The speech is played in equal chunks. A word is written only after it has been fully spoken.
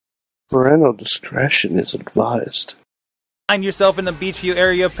Parental discretion is advised. Find yourself in the Beachview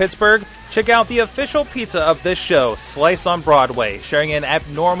area of Pittsburgh? Check out the official pizza of this show, Slice on Broadway, sharing an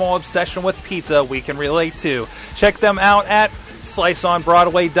abnormal obsession with pizza we can relate to. Check them out at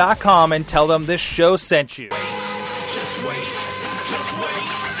sliceonbroadway.com and tell them this show sent you. Just wait, just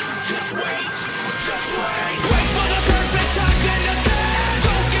wait, just wait, just wait. Wait for the perfect time, then attack.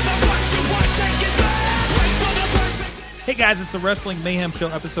 Don't give up what you want, take it back. Wait for the perfect. Hey guys, it's the Wrestling Mayhem Show,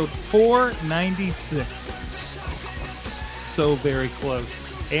 episode 496. So very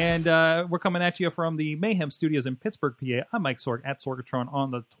close. And we're coming at you from the Mayhem Studios in Pittsburgh, PA. I'm Mike Sorg at Sorgatron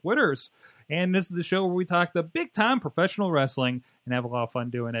on the Twitters. And this is the show where we talk the big time professional wrestling and have a lot of fun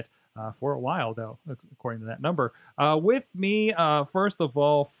doing it for a while, though, according to that number. With me, first of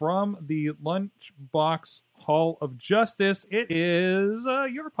all, from the Lunchbox Hall of Justice, it is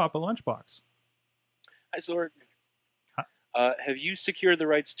your Papa Lunchbox. Hi, Sorg. Have you secured the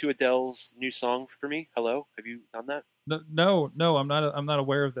rights to Adele's new song for me? Hello? Have you done that? No, I'm not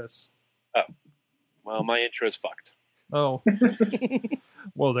aware of this. Oh. Well, my intro is fucked. Oh.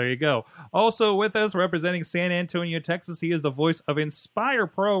 Well, there you go. Also with us, representing San Antonio, Texas, he is the voice of Inspire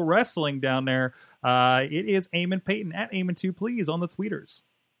Pro Wrestling down there. It is Eamon Payton at Eamon2 Please on the tweeters.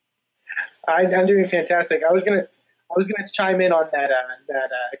 I'm doing fantastic. I was gonna chime in on that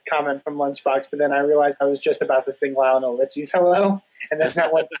comment from Lunchbox, but then I realized I was just about to sing Lionel Richie's "Hello," and that's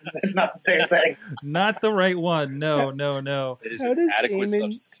not the same thing. Not the right one. No. It is an adequate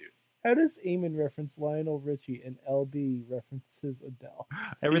substitute. How does Eamon reference Lionel Richie and LB references Adele?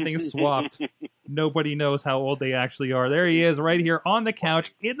 Everything's swapped. Nobody knows how old they actually are. There he is, right here on the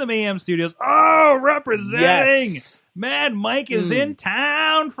couch in the Mayhem Studios. Oh, representing! Yes. Mad Mike is in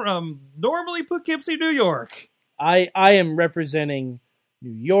town from normally Poughkeepsie, New York. I am representing New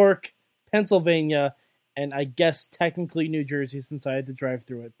York, Pennsylvania, and I guess technically New Jersey since I had to drive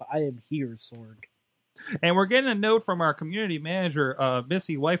through it, but I am here, Sorg. And we're getting a note from our community manager,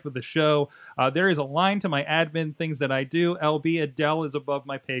 Missy, wife of the show. There is a line to my admin things that I do. LB, Adele is above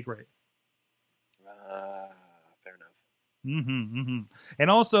my pay grade. Fair enough. And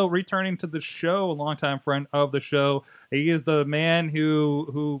also returning to the show, a longtime friend of the show. He is the man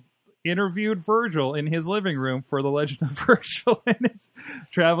who interviewed Virgil in his living room for The Legend of Virgil and his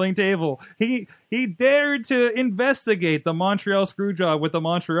traveling table. He dared to investigate the Montreal Screwjob with the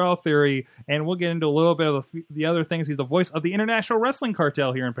Montreal Theory, and we'll get into a little bit of the other things. He's the voice of the International Wrestling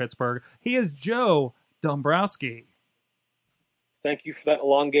Cartel here in Pittsburgh. He is Joe Dombrowski. Thank you for that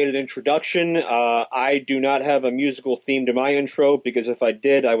elongated introduction. I do not have a musical theme to my intro, because if I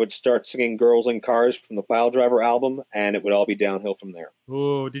did, I would start singing Girls in Cars from the Pile Driver album, and it would all be downhill from there.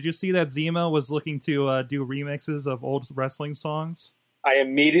 Oh, did you see that Zima was looking to do remixes of old wrestling songs? I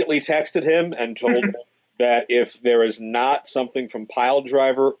immediately texted him and told him that if there is not something from Pile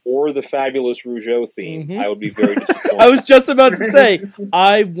Driver or the Fabulous Rougeau theme, I would be very disappointed. I was just about to say,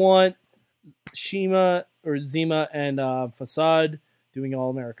 I want Shima or Zima and Facade doing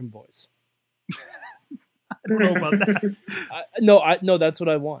All American Boys. I don't know about that. No, that's what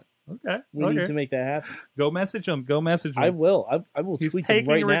I want. Okay. We need to make that happen. Go message him. I will. I will He's tweet them right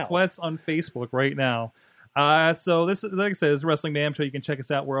taking now. requests on Facebook right now. So this is, like I said, this is Wrestling Mayhem Show. You can check us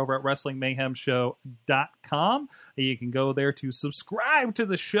out. We're over at WrestlingMayhemShow.com. You can go there to subscribe to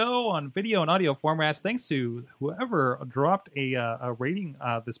the show on video and audio formats. Thanks to whoever dropped a rating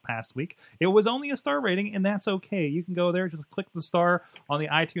this past week. It was only a star rating, and that's okay. You can go there, just click the star on the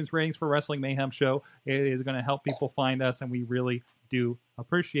iTunes ratings for Wrestling Mayhem Show. It is going to help people find us, and we really do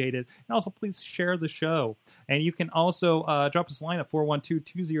appreciate it. And also, please share the show. And you can also drop us a line at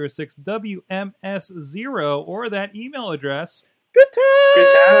 412-206-WMS0 or that email address. Good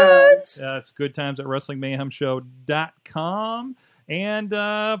times! It's goodtimes@WrestlingMayhemShow.com. And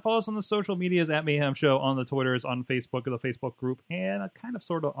follow us on the social medias at Mayhem Show, on the Twitters, on Facebook, or the Facebook group, and kind of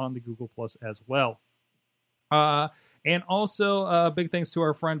sort of on the Google Plus as well. And also, big thanks to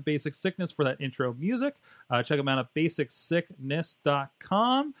our friend Basic Sickness for that intro music. Check them out at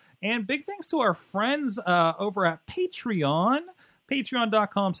basicsickness.com. And big thanks to our friends over at Patreon.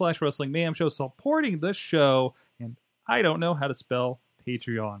 Patreon.com/Wrestling Mayhem Show, supporting the show. And I don't know how to spell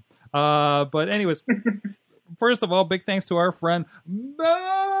Patreon. But anyways, first of all, big thanks to our friend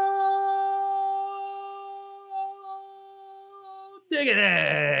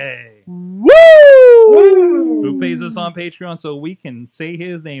Diggity. Woo! who pays us on Patreon so we can say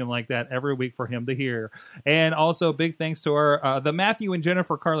his name like that every week for him to hear. And also big thanks to our the Matthew and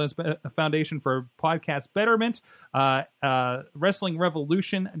Jennifer Carlin's Foundation for Podcast Betterment,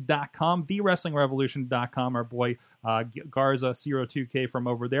 WrestlingRevolution.com, TheWrestlingRevolution.com, our boy Garza02K from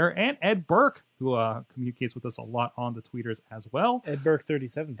over there, and Ed Burke, who communicates with us a lot on the tweeters as well. Ed Burke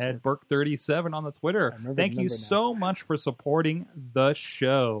 37. Ed Burke 37 on the Twitter. Thank you so much for supporting the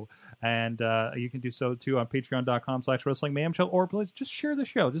show. And you can do so too on patreon.com/Wrestling Mayhem Show, or please just share the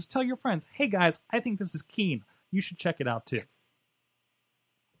show. Just tell your friends, hey guys, I think this is keen. You should check it out too.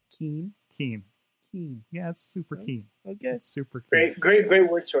 Keen. Yeah, it's super keen. Okay. It's super keen. Great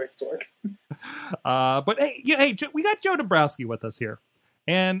word choice, Torque. But hey, we got Joe Dombrowski with us here.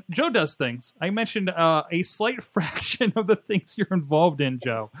 And Joe does things. I mentioned a slight fraction of the things you're involved in,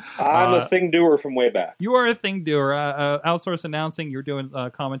 Joe. I'm a thing doer from way back. You are a thing doer. Outsource announcing. You're doing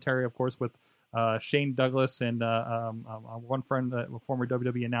commentary, of course, with Shane Douglas and one friend, a former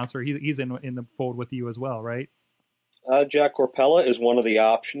WWE announcer. He's in the fold with you as well, right? Jack Corpella is one of the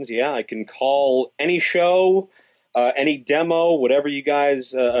options. Yeah, I can call any show, any demo, whatever you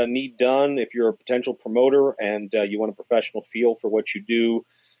guys need done. If you're a potential promoter and you want a professional feel for what you do,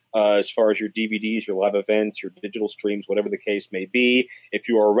 as far as your DVDs, your live events, your digital streams, whatever the case may be. If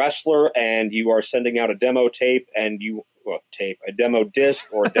you are a wrestler and you are sending out a demo tape and a demo disc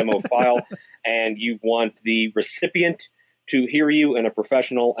or a demo file, and you want the recipient to hear you in a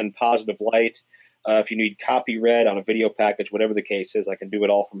professional and positive light, if you need copy read on a video package, whatever the case is, I can do it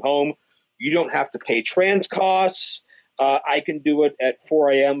all from home. You don't have to pay trans costs. I can do it at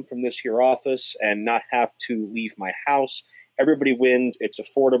 4 a.m. from this here office and not have to leave my house. Everybody wins. It's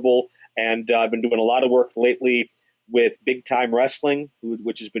affordable. And I've been doing a lot of work lately with Big Time Wrestling,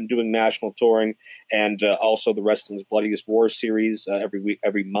 which has been doing national touring, and also the Wrestling's Bloodiest War series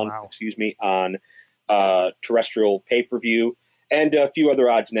every month, on terrestrial pay-per-view. And a few other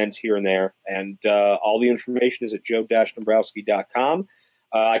odds and ends here and there. And all the information is at joe-dombrowski.com.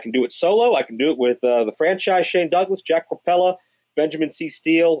 I can do it solo. I can do it with the franchise, Shane Douglas, Jack Corpella, Benjamin C.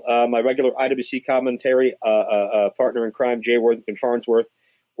 Steele, my regular IWC commentary partner in crime, Jay Worthington Farnsworth.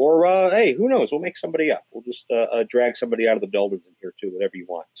 Or, hey, who knows? We'll make somebody up. We'll just drag somebody out of the doldrums in here, too, whatever you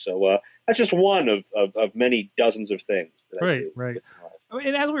want. So that's just one of many dozens of things that I do. Right.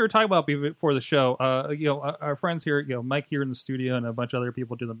 And as we were talking about before the show, our friends here, Mike here in the studio and a bunch of other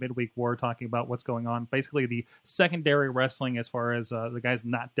people do the Midweek War talking about what's going on, basically the secondary wrestling as far as the guys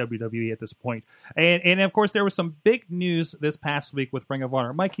not WWE at this point. And of course, there was some big news this past week with Ring of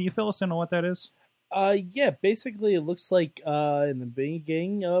Honor. Mike, can you fill us in on what that is? Yeah, basically it looks like in the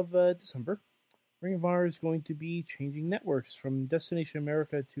beginning of December, Ring of Honor is going to be changing networks from Destination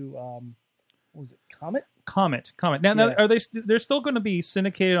America to, what was it, Comet? Comet. Now are they're still going to be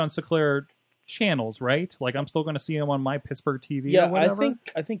syndicated on Sinclair channels, right? Like I'm still going to see them on my Pittsburgh TV or whatever?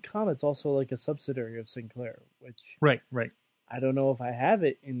 I think Comet's also like a subsidiary of Sinclair, which Right. I don't know if I have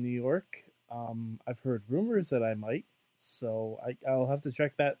it in New York. I've heard rumors that I might, so I'll have to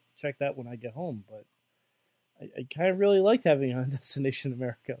check that when I get home, but I kind of really liked having it on Destination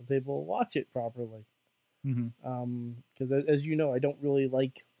America. I was able to watch it properly. Because as you know, I don't really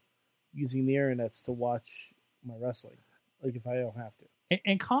like using the internets to watch my wrestling, like if I don't have to.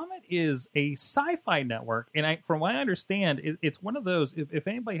 And Comet is a sci-fi network, and from what I understand, it's one of those, if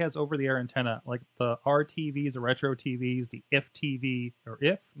anybody has over-the-air antenna, like the RTVs, the Retro TVs, the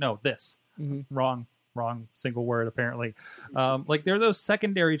this. Wrong single word, apparently. Like they're those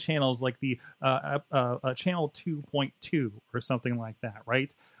secondary channels, like the channel 2.2 or something like that,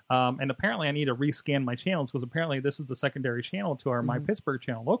 right? And apparently I need to rescan my channels because apparently this is the secondary channel to our My Pittsburgh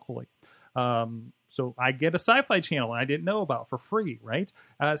channel locally. So I get a sci-fi channel I didn't know about for free, right?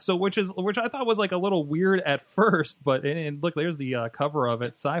 So which I thought was like a little weird at first, but and look, there's the cover of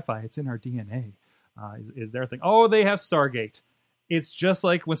it. Sci-fi, it's in our DNA. Is their thing? Oh, they have Stargate. It's just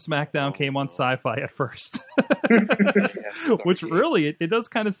like when SmackDown came on Sci-Fi at first, which really it does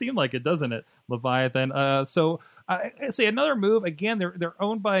kind of seem like it, doesn't it? Leviathan. So I say another move. Again, they're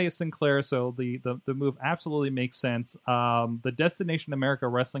owned by Sinclair, so the move absolutely makes sense. The Destination America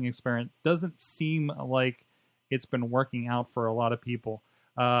wrestling experiment doesn't seem like it's been working out for a lot of people.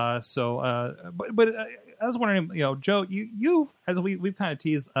 But I was wondering, Joe, you as we've kind of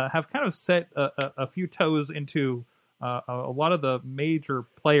teased, have kind of set a few toes into a lot of the major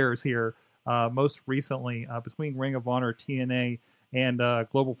players here. Most recently, between Ring of Honor, TNA, and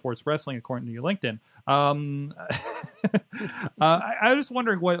Global Force Wrestling, according to your LinkedIn. I was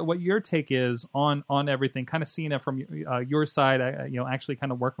wondering what your take is on everything, kind of seeing it from your side, actually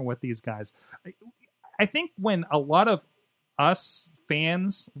kind of working with these guys. I think when a lot of us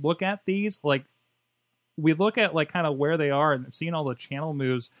fans look at these, like, we look at like kind of where they are and seeing all the channel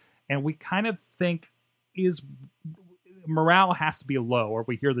moves, and we kind of think is morale has to be low, or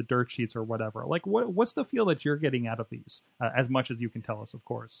we hear the dirt sheets or whatever. Like, what's the feel that you're getting out of these, as much as you can tell us, of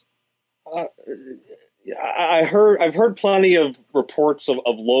course? I've heard plenty of reports of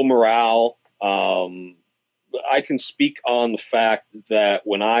low morale. I can speak on the fact that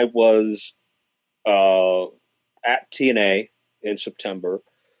when I was at TNA in September,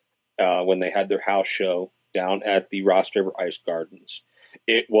 when they had their house show down at the Ross River Ice Gardens,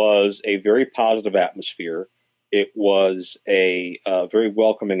 it was a very positive atmosphere. It was a very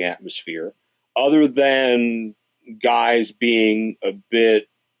welcoming atmosphere. Other than guys being a bit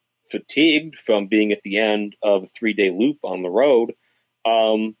fatigued from being at the end of a 3-day loop on the road,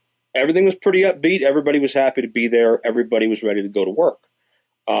 everything was pretty upbeat. Everybody was happy to be there. Everybody was ready to go to work.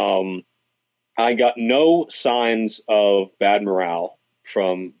 I got no signs of bad morale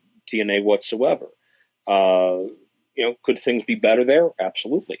from TNA whatsoever. Could things be better there?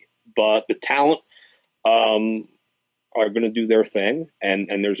 Absolutely. But the talent are going to do their thing, and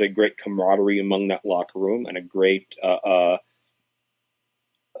there's a great camaraderie among that locker room and a great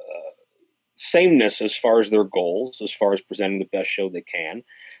sameness as far as their goals, as far as presenting the best show they can.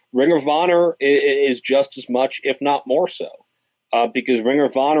 Ring of Honor is just as much, if not more so, because Ring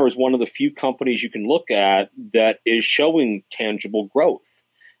of Honor is one of the few companies you can look at that is showing tangible growth.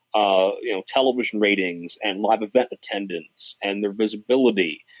 Television ratings and live event attendance and their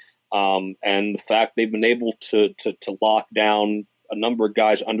visibility, and the fact they've been able to lock down a number of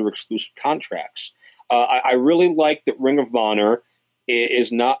guys under exclusive contracts. I really like that Ring of Honor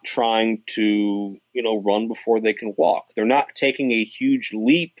is not trying to, run before they can walk. They're not taking a huge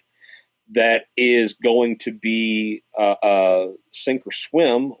leap that is going to be sink or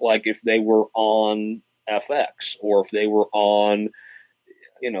swim, like if they were on FX or if they were on,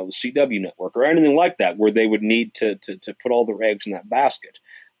 the CW network or anything like that, where they would need to put all their eggs in that basket.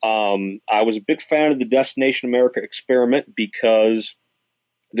 I was a big fan of the Destination America experiment because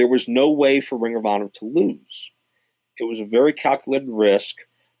there was no way for Ring of Honor to lose. It was a very calculated risk.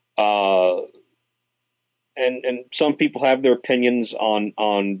 And some people have their opinions on,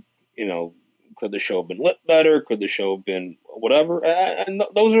 could the show have been lit better? Could the show have been whatever? And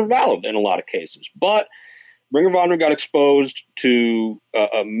those are valid in a lot of cases. But Ring of Honor got exposed to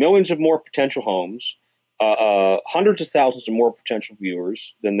millions of more potential homes, hundreds of thousands of more potential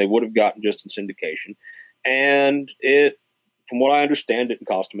viewers than they would have gotten just in syndication. And it, from what I understand, didn't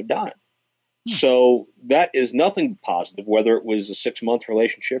cost them a dime. So that is nothing positive, whether it was a 6-month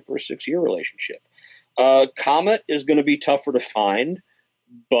relationship or a 6-year relationship. Comet is going to be tougher to find,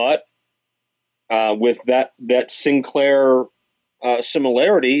 but with that Sinclair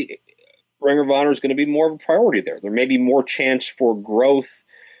similarity, Ring of Honor is going to be more of a priority there. There may be more chance for growth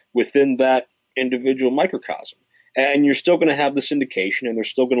within that individual microcosm. And you're still going to have the syndication, and they're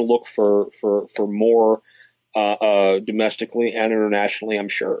still going to look for more domestically and internationally, I'm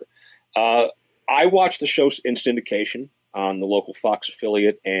sure. I watched the show in syndication on the local Fox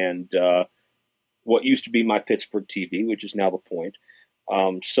affiliate and what used to be my Pittsburgh TV, which is now The Point.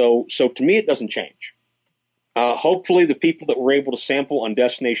 So to me, it doesn't change. Hopefully the people that were able to sample on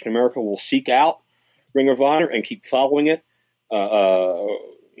Destination America will seek out Ring of Honor and keep following it.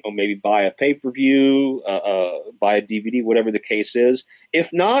 Maybe buy a pay-per-view, buy a DVD, whatever the case is.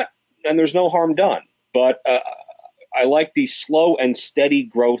 If not, then there's no harm done. But I like the slow and steady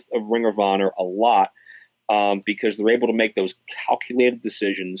growth of Ring of Honor a lot because they're able to make those calculated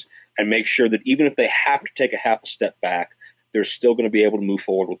decisions and make sure that even if they have to take a half a step back, they're still going to be able to move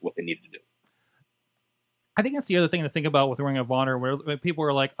forward with what they need to do. I think that's the other thing to think about with Ring of Honor, where people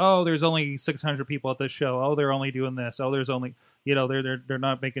are like, "Oh, there's only 600 people at this show. Oh, they're only doing this. Oh, there's only, they're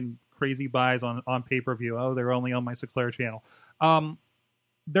not making crazy buys on pay-per-view. Oh, they're only on my Sinclair channel."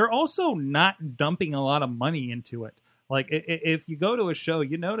 They're also not dumping a lot of money into it. Like if you go to a show,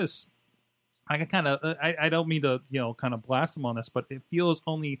 you notice I don't mean to kind of blast them on this, but it feels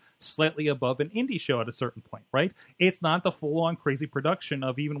only slightly above an indie show at a certain point, right? It's not the full-on crazy production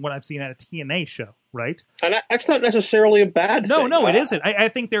of even what I've seen at a TNA show, right? And that's not necessarily a bad thing. No, it isn't. I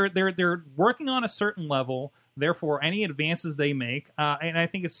think they're working on a certain level. Therefore, any advances they make, and I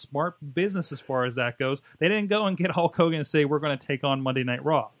think it's smart business as far as that goes. They didn't go and get Hulk Hogan and say we're going to take on Monday Night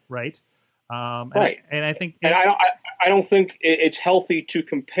Raw, right? Right. And I think, and I don't think it's healthy to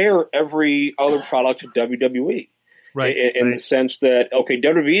compare every other product to WWE, right? In the sense that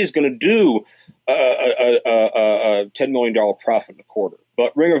WWE is going to do a $10 million profit in a quarter,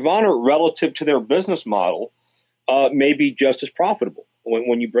 but Ring of Honor, relative to their business model, may be just as profitable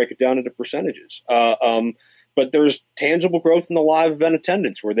when you break it down into percentages. but there's tangible growth in the live event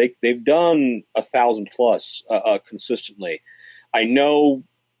attendance where they've done 1,000 plus consistently. I know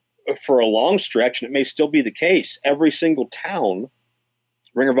for a long stretch, and it may still be the case, every single town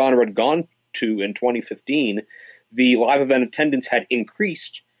Ring of Honor had gone to in 2015, the live event attendance had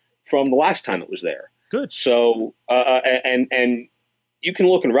increased from the last time it was there. Good. So, and you can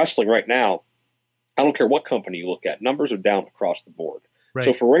look in wrestling right now. I don't care what company you look at. Numbers are down across the board. Right.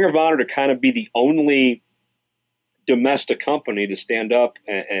 So for Ring of Honor to kind of be the only domestic company to stand up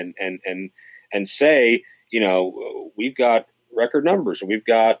and say, we've got record numbers and we've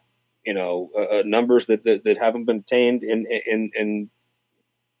got, numbers that haven't been attained in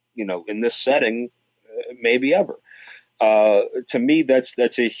this setting, maybe ever. To me,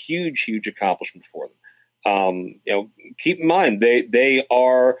 that's a huge accomplishment for them. Keep in mind they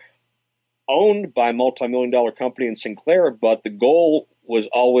are owned by a multi-million-dollar company in Sinclair, but the goal was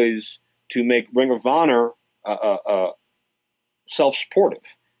always to make Ring of Honor self-supportive,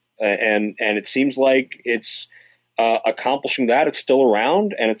 and it seems like it's accomplishing that. It's still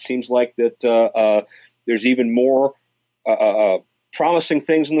around, and it seems like that there's even more promising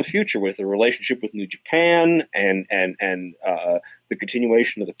things in the future with the relationship with New Japan and the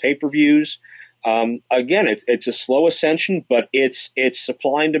continuation of the pay-per-views. Again, it's a slow ascension, but it's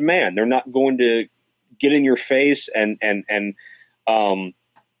supply and demand. They're not going to get in your face and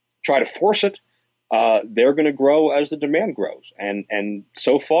try to force it. They're going to grow as the demand grows. And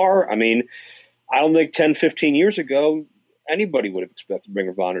so far, I mean, I don't think 10, 15 years ago, anybody would have expected Ring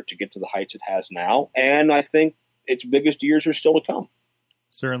of Honor to get to the heights it has now. And I think its biggest years are still to come.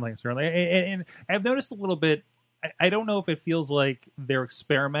 Certainly. And I've noticed a little bit, I don't know if it feels like they're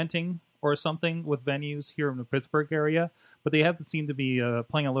experimenting or something with venues here in the Pittsburgh area, but they have to seem to be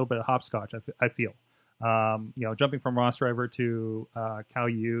playing a little bit of hopscotch, I feel. Jumping from Ross Driver to Cal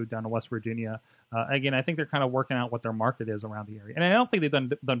U down to West Virginia. Again, I think they're kind of working out what their market is around the area. And I don't think they've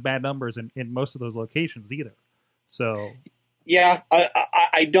done bad numbers in most of those locations either. So, yeah,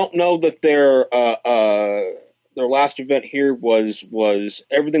 I don't know that their last event here was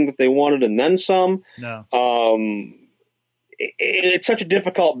everything that they wanted and then some. No. It's such a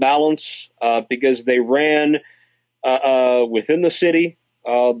difficult balance because they ran within the city.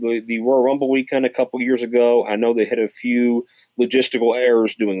 The Royal Rumble weekend a couple years ago, I know they hit a few logistical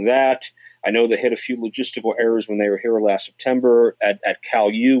errors doing that. I know they hit a few logistical errors when they were here last September at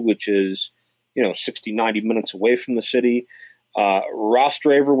Cal U, which is, 60, 90 minutes away from the city. Ross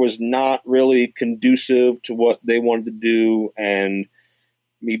Draver was not really conducive to what they wanted to do, and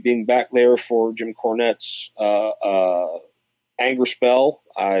me being back there for Jim Cornette's anger spell,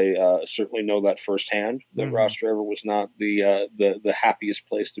 I certainly know that firsthand. That Ross Draver was not the happiest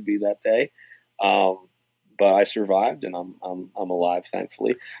place to be that day, but I survived, and I'm alive,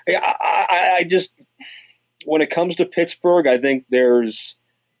 thankfully. I just, when it comes to Pittsburgh, I think there's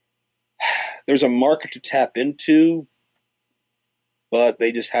a market to tap into, but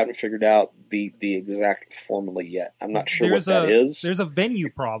they just haven't figured out the exact formula yet. I'm not sure what that is. There's a venue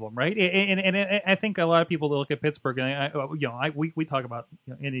problem, right? And I think a lot of people look at Pittsburgh, and we talk about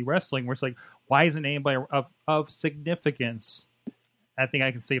indie wrestling, where it's like, why isn't anybody of significance, I think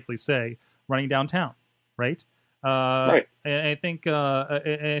I can safely say, running downtown, right? Right. And I think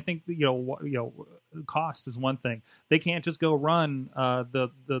cost is one thing. They can't just go run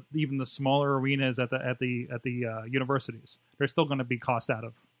even the smaller arenas at the universities. They're still going to be cost out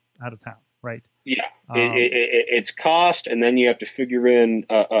of town, right? Yeah, it's cost, and then you have to figure in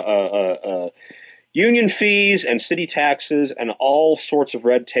union fees and city taxes and all sorts of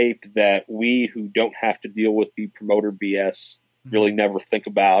red tape that we who don't have to deal with the promoter BS really never think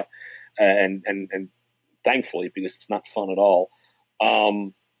about, and thankfully, because it's not fun at all.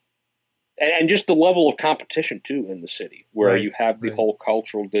 And just the level of competition too in the city, where you have the whole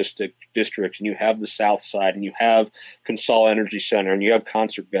cultural district, and you have the South Side, and you have Consol Energy Center, and you have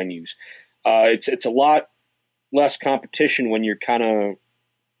concert venues. It's a lot less competition when you're kind of,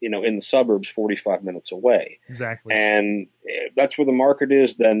 in the suburbs, 45 minutes away. Exactly. And that's where the market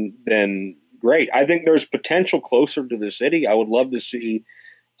is. Then great. I think there's potential closer to the city. I would love to see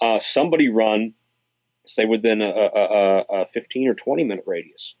somebody run, say, within a 15 or 20 minute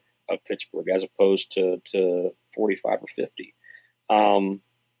radius of Pittsburgh, as opposed to 45 or 50.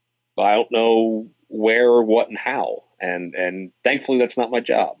 But I don't know where, what, and how. And thankfully, that's not my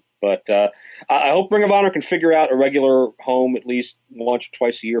job. But I hope Ring of Honor can figure out a regular home, at least once or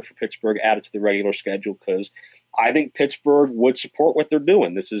twice a year for Pittsburgh, add it to the regular schedule, because I think Pittsburgh would support what they're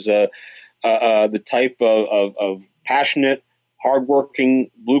doing. This is the type of passionate, hardworking,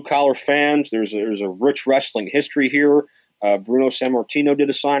 blue-collar fans. There's a rich wrestling history here. Bruno Sammartino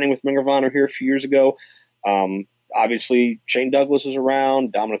did a signing with Ring of Honor here a few years ago. Obviously, Shane Douglas is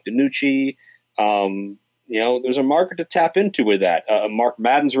around, Dominic DeNucci. There's a market to tap into with that. Mark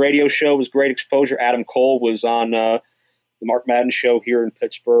Madden's radio show was great exposure. Adam Cole was on the Mark Madden show here in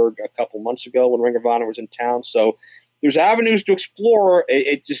Pittsburgh a couple months ago when Ring of Honor was in town. So there's avenues to explore.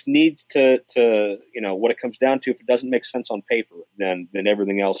 It just needs to what it comes down to. If it doesn't make sense on paper, then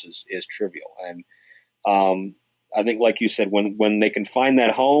everything else is trivial. And I think, like you said, when they can find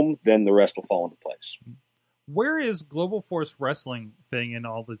that home, then the rest will fall into place. Where is Global Force Wrestling fitting in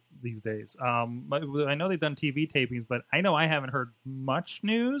all these days? I know they've done TV tapings, but I know I haven't heard much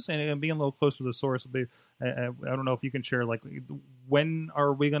news, and being a little closer to the source, I don't know if you can share, like, when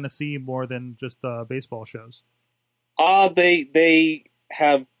are we going to see more than just baseball shows? They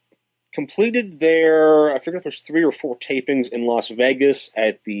have completed their, I forget if it was 3 or 4 tapings in Las Vegas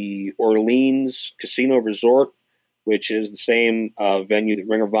at the Orleans Casino Resort, which is the same venue that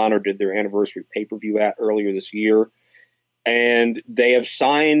Ring of Honor did their anniversary pay-per-view at earlier this year. And they have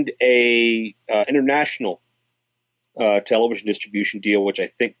signed a international television distribution deal, which I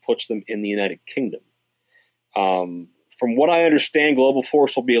think puts them in the United Kingdom. From what I understand, Global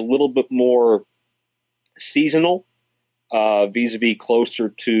Force will be a little bit more seasonal, vis-a-vis closer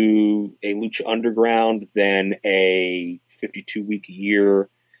to a Lucha Underground than a 52-week-a-year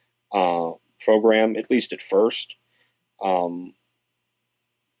program, at least at first.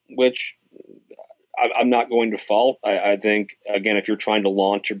 Which I'm not going to fault. I think, again, if you're trying to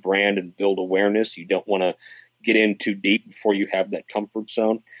launch a brand and build awareness, you don't want to get in too deep before you have that comfort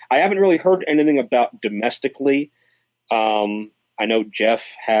zone. I haven't really heard anything about domestically. I know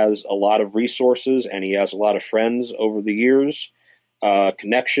Jeff has a lot of resources and he has a lot of friends over the years,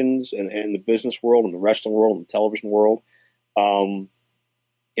 connections in the business world, in the wrestling world, in the television world.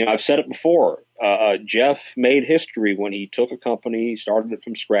 I've said it before. Jeff made history when he took a company, started it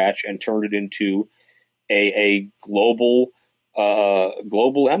from scratch, and turned it into a global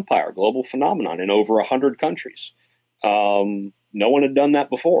empire, global phenomenon in over 100 countries. No one had done that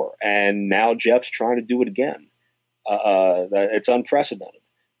before, and now Jeff's trying to do it again. It's unprecedented.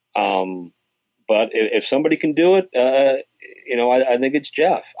 But if somebody can do it, I think it's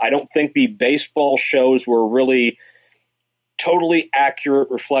Jeff. I don't think the baseball shows were really totally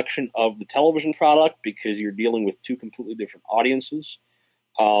accurate reflection of the television product because you're dealing with 2 completely different audiences.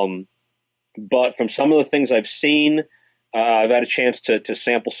 But from some of the things I've seen, I've had a chance to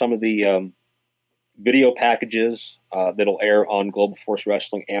sample some of the video packages that'll air on Global Force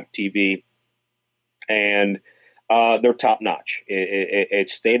Wrestling AMP TV, and they're top notch.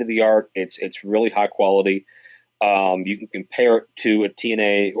 It's state of the art. It's really high quality. You can compare it to a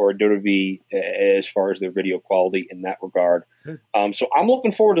TNA or a WWE as far as their video quality in that regard. So I'm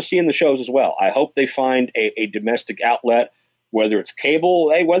looking forward to seeing the shows as well. I hope they find a domestic outlet, whether it's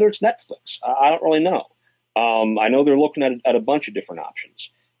cable, whether it's Netflix. I don't really know. I know they're looking at a bunch of different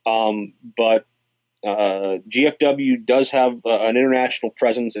options. But GFW does have an international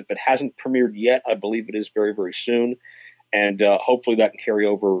presence. If it hasn't premiered yet, I believe it is very, very soon. And hopefully that can carry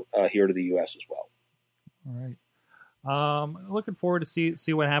over here to the U.S. as well. All right. Looking forward to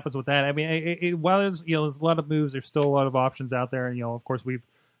see what happens with that. I mean, while there's there's a lot of moves, there's still a lot of options out there, and of course we've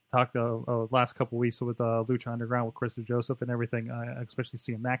talked last couple of weeks with Lucha Underground with Chris Joseph and everything. Especially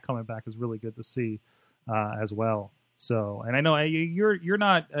seeing that coming back is really good to see as well. So, and I know you're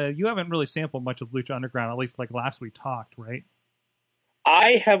not you haven't really sampled much of Lucha Underground, at least like last we talked, right?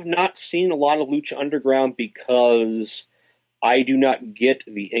 I have not seen a lot of Lucha Underground because I do not get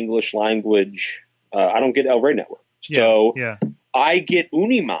the English language. I don't get El Rey Network. So yeah. I get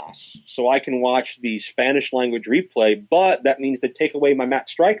Unimas, so I can watch the Spanish language replay, but that means they take away my Matt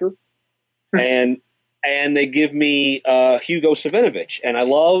Stryker and they give me Hugo Savinovich. And I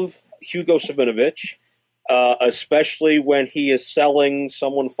love Hugo Savinovich, especially when he is selling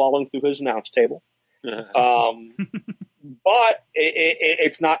someone falling through his announce table. But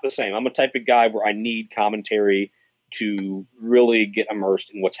it's not the same. I'm a type of guy where I need commentary to really get immersed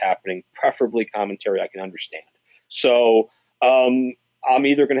in what's happening, preferably commentary I can understand. So I'm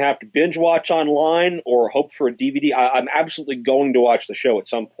either going to have to binge watch online or hope for a DVD. I'm absolutely going to watch the show at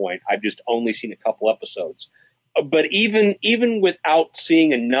some point. I've just only seen a couple episodes. But even without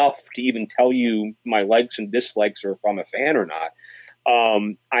seeing enough to even tell you my likes and dislikes or if I'm a fan or not,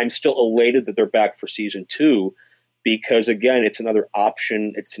 I'm still elated that they're back for season 2 because, again, it's another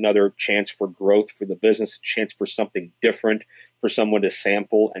option. It's another chance for growth for the business, a chance for something different, for someone to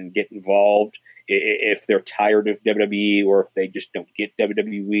sample and get involved if they're tired of WWE or if they just don't get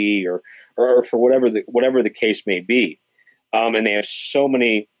WWE or for whatever the case may be. And they have so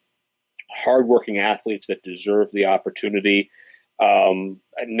many hardworking athletes that deserve the opportunity.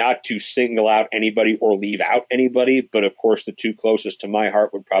 Not to single out anybody or leave out anybody, but of course the two closest to my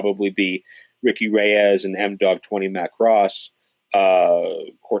heart would probably be Ricky Reyes and M-Dog 20 Matt Cross,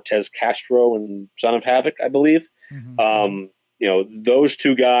 Cortez Castro and Son of Havoc, I believe. Those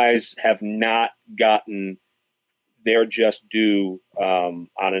two guys have not gotten their just due on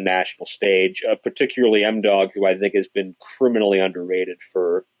a national stage, particularly M-Dog, who I think has been criminally underrated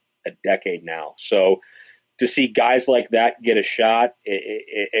for a decade now. So to see guys like that get a shot,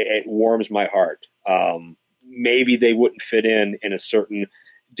 it warms my heart. Maybe they wouldn't fit in a certain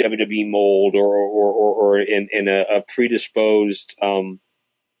WWE mold or in a predisposed,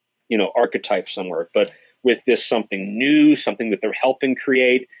 archetype somewhere. But with this something new, something that they're helping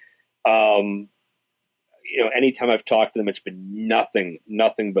create, anytime I've talked to them, it's been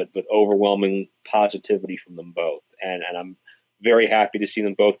nothing but overwhelming positivity from them both. And I'm very happy to see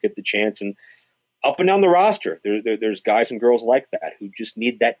them both get the chance. And up and down the roster, there's guys and girls like that who just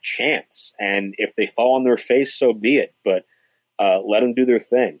need that chance. And if they fall on their face, so be it. But let them do their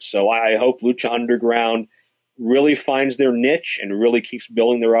thing. So I hope Lucha Underground really finds their niche and really keeps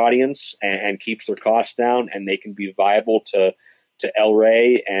building their audience and keeps their costs down, and they can be viable to El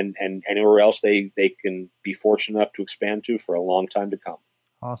Rey and anywhere else they can be fortunate enough to expand to for a long time to come.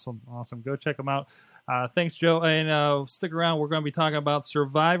 Awesome. Go check them out. Thanks, Joe. And stick around. We're going to be talking about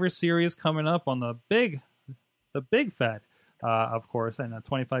Survivor Series coming up on the big Fed, of course, and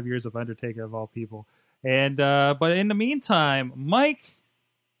 25 years of Undertaker of all people. And but in the meantime, Mike,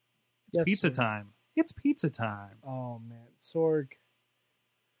 it's pizza time. It's pizza time. Oh man, Sorg,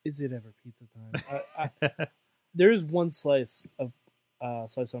 is it ever pizza time? There's one slice of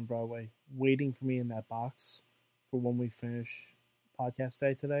Slice on Broadway waiting for me in that box for when we finish podcast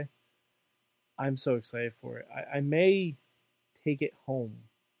day today. I'm so excited for it. I may take it home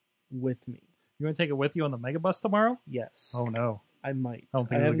with me. You want to take it with you on the Megabus tomorrow? Yes. Oh no, I might. I don't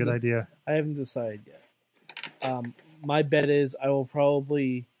think it's a good idea. I haven't decided yet. My bet is I will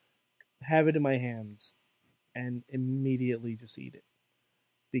probably have it in my hands and immediately just eat it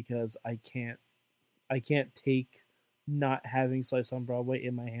because I can't take not having Slice on Broadway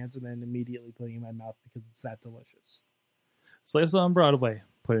in my hands and then immediately putting it in my mouth because it's that delicious. Slice on Broadway.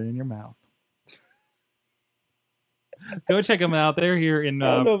 Put it in your mouth. Go check them out. They're here in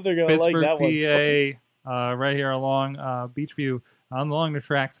I don't know if they're gonna Pittsburgh, like that PA, right here along Beachview, along the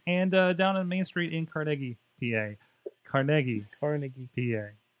tracks, and down on Main Street in Carnegie, PA. Carnegie, PA.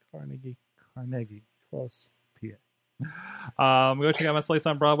 Carnegie. Close. PA. Go check out my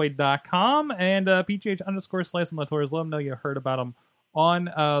sliceonbroadway.com and PGH_Slice on the Tours. Let them know you heard about them on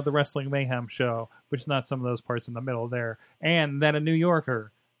the Wrestling Mayhem show, which is not some of those parts in the middle there, and that a New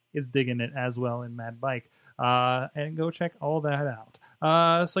Yorker is digging it as well in Mad Bike. And go check all that out.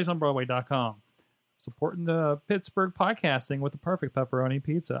 SliceOnBroadway.com. Supporting the Pittsburgh podcasting with the perfect pepperoni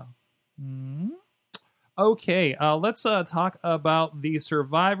pizza. Okay, let's talk about the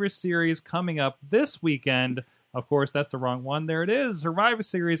Survivor Series coming up this weekend. Of course, that's the wrong one. There it is, Survivor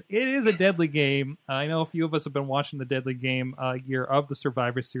Series. It is a deadly game. I know a few of us have been watching the deadly game year of the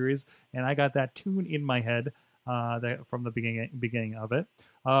Survivor Series, and I got that tune in my head from the beginning of it.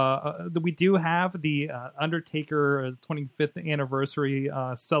 We do have the Undertaker 25th anniversary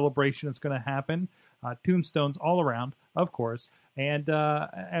celebration that's going to happen. Tombstones all around, of course. And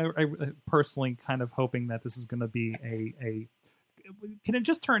I personally kind of hoping that this is going to be a can it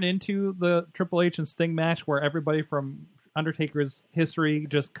just turn into the Triple H and Sting match where everybody from Undertaker's history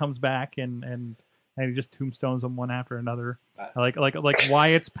just comes back and he just tombstones them one after another, like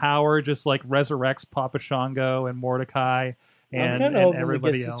Wyatt's power just like resurrects Papa Shango and Mordecai and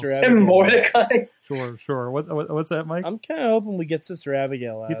everybody else. And Mordecai. Sure. What's that, Mike? I'm kind of hoping we get Sister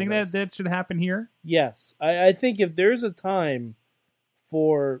Abigail out. You think that should happen here? Yes, I think if there's a time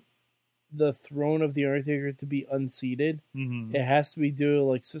for the throne of the Undertaker to be unseated, it has to be due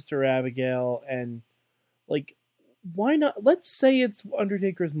like Sister Abigail and like why not? Let's say it's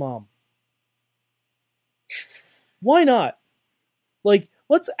Undertaker's mom. Why not? Like,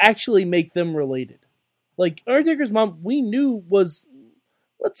 let's actually make them related. Like, Undertaker's mom, we knew was,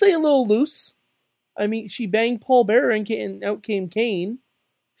 let's say, a little loose. I mean, she banged Paul Bearer and out came Kane.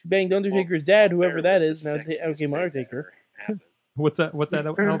 She banged Undertaker's dad, whoever that is, and out came Undertaker. What's that,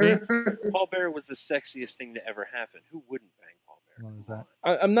 LB? Paul Bearer was the sexiest thing to ever happen. Who wouldn't bang Paul Bearer? What is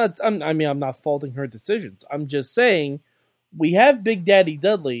that? I'm not faulting her decisions. I'm just saying, we have Big Daddy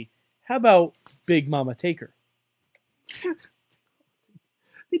Dudley. How about Big Mama Taker?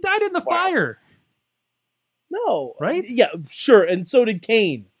 He died in the fire. No. Right? Yeah, sure. And so did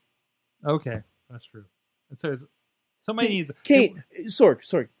Kane. Okay. That's true. And so Somebody needs Kane,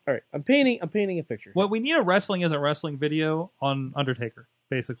 Sorg. All right, I'm painting a picture. What we need a wrestling isn't wrestling video on Undertaker,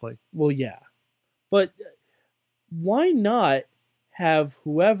 basically. Well, yeah, but why not have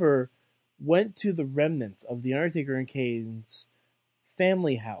whoever went to the remnants of the Undertaker and Kane's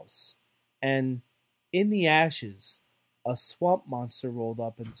family house, and in the ashes, a swamp monster rolled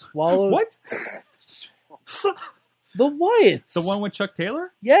up and swallowed What? the Wyatts. The one with Chuck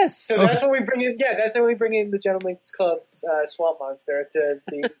Taylor? Yes. So that's when we bring in. Yeah, that's when we bring in the Gentleman's Club's Swamp Monster to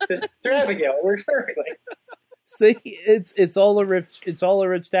Sister Abigail. It works perfectly. See, it's all a rich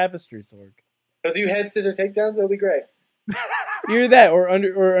tapestry, Sorg. They'll do head scissor takedowns. It'll be great. Either that, or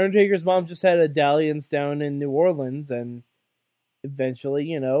Undertaker's mom just had a dalliance down in New Orleans, and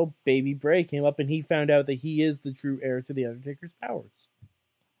eventually, Baby Bray came up, and he found out that he is the true heir to the Undertaker's powers.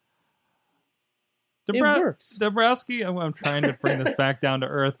 It works. Dabrowski, I'm trying to bring this back down to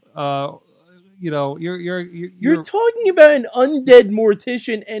earth. You're talking about an undead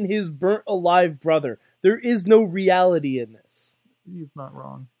mortician and his burnt alive brother. There is no reality in this. He's not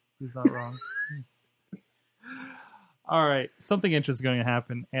wrong. All right, something interesting is going to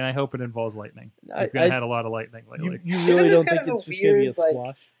happen, and I hope it involves lightning. We've had a lot of lightning lately. You really don't think kind of it's just going to be a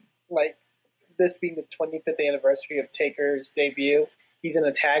squash? Like this being the 25th anniversary of Taker's debut, he's in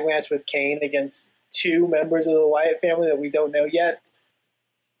a tag match with Kane against two members of the Wyatt family that we don't know yet.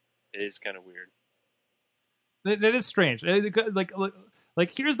 It is kind of weird. That is strange.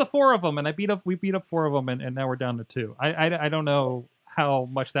 Like here's the four of them, and we beat up four of them, and now we're down to two. I don't know how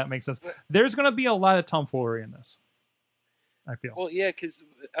much that makes sense. There's going to be a lot of tomfoolery in this, I feel. Well, yeah, because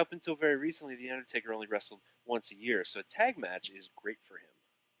up until very recently, The Undertaker only wrestled once a year, so a tag match is great for him.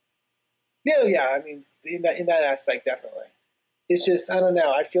 Yeah. I mean, in that aspect, definitely. It's just, I don't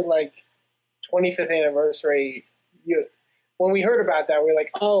know. I feel like 25th anniversary. When we heard about that, we were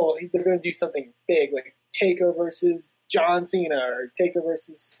like, oh, they're going to do something big, like Taker versus John Cena or Taker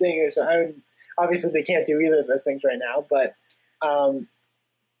versus Sting. Or something. Obviously, they can't do either of those things right now, but I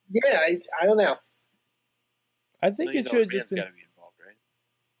don't know. I think it should just got to be involved, right?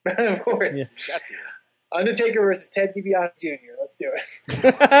 Of course. Yeah. Got to. Undertaker versus Ted DiBiase Jr. Let's do it.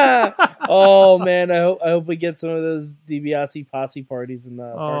 Oh man, I hope we get some of those DiBiase posse parties in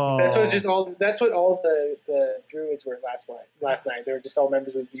the parking lot. That's what all the Druids were last night. They were just all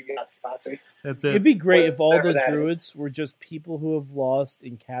members of the DiBiase posse. That's it. It'd be great if all Whatever the that Druids is. were just people who have lost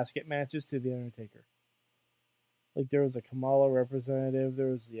in casket matches to the Undertaker. Like there was a Kamala representative, there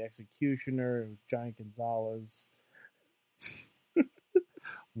was the Executioner, it was Giant Gonzalez.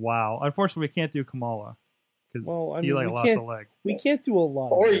 Wow. Unfortunately, we can't do Kamala because Eli lost a leg. We can't do a lot.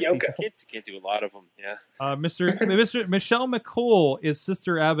 Or of those Yoka. people. Can't do a lot of them, yeah. Mr. Michelle McCool is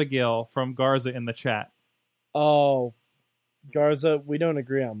Sister Abigail from Garza in the chat. Oh, Garza, we don't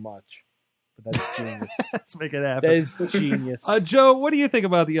agree on much, but that's genius. Let's make it happen. That is genius. Joe, what do you think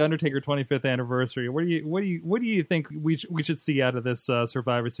about the Undertaker 25th anniversary? What do you think we should see out of this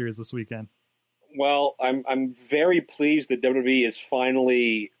Survivor Series this weekend? Well, I'm very pleased that WWE is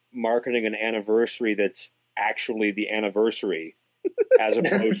finally marketing an anniversary that's actually the anniversary, as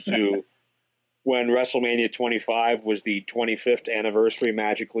opposed to when WrestleMania 25 was the 25th anniversary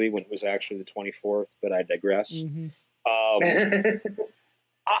magically, when it was actually the 24th. But I digress. Mm-hmm.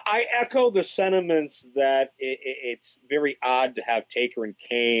 I echo the sentiments that it's very odd to have Taker and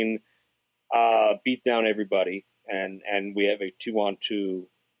Kane beat down everybody, and we have a 2-on-2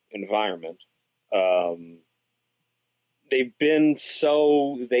 environment. They being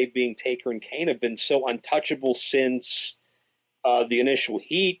Taker and Kane have been so untouchable since the initial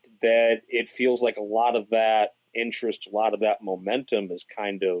heat that it feels like a lot of that interest, a lot of that momentum is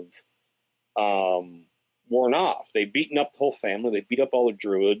kind of worn off. They've beaten up the whole family. They beat up all the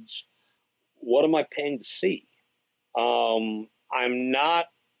Druids. What am I paying to see? I'm not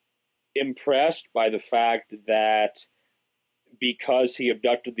impressed by the fact that because he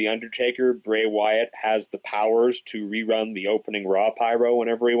abducted The Undertaker, Bray Wyatt has the powers to rerun the opening Raw pyro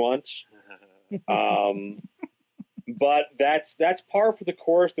whenever he wants. But that's par for the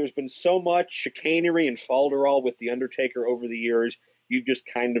course. There's been so much chicanery and falderall with The Undertaker over the years. You've just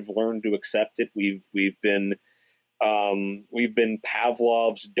kind of learned to accept it. We've been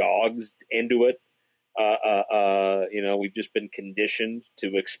Pavlov's dogs into it. We've just been conditioned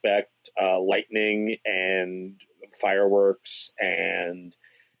to expect lightning and fireworks and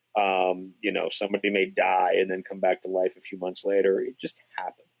somebody may die and then come back to life a few months later. It just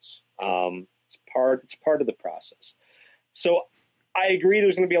happens. It's part of the process. So I agree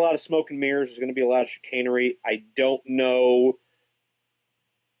there's going to be a lot of smoke and mirrors. There's going to be a lot of chicanery. I don't know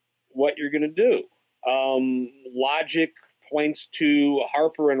what you're going to do. Logic points to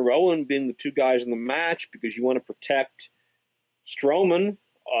Harper and Rowan being the two guys in the match because you want to protect Strowman,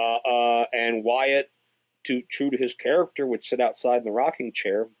 and Wyatt, true to his character, would sit outside in the rocking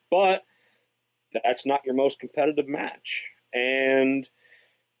chair. But that's not your most competitive match. And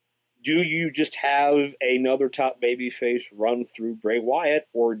do you just have another top babyface run through Bray Wyatt,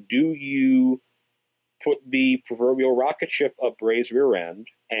 or do you put the proverbial rocket ship up Bray's rear end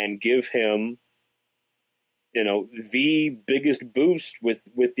and give him, the biggest boost, with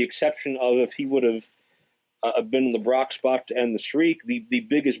the exception of if he would have been in the Brock spot to end the streak, the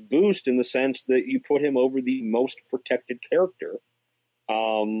biggest boost in the sense that you put him over the most protected character,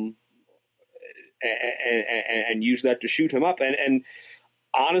 and use that to shoot him up. And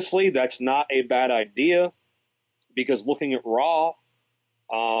honestly, that's not a bad idea, because looking at Raw,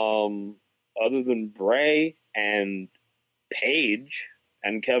 other than Bray and Paige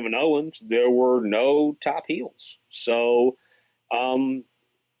and Kevin Owens, there were no top heels. So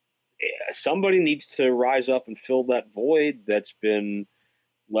somebody needs to rise up and fill that void that's been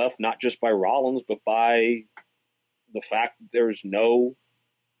left not just by Rollins, but by the fact that there's no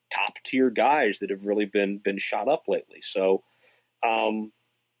top-tier guys that have really been shot up lately. So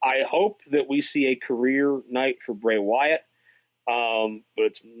I hope that we see a career night for Bray Wyatt, but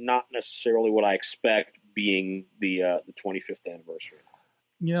it's not necessarily what I expect, being the 25th anniversary.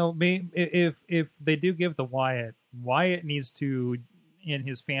 If they do give the Wyatt needs to, and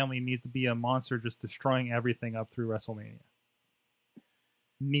his family needs to be a monster just destroying everything up through WrestleMania.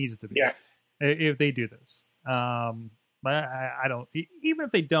 Needs to be. Yeah. If they do this. But I don't, even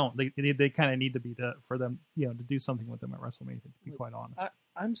if they don't, they kind of need to be for them, to do something with them at WrestleMania, to be quite honest.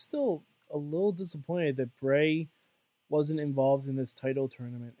 I'm still a little disappointed that Bray wasn't involved in this title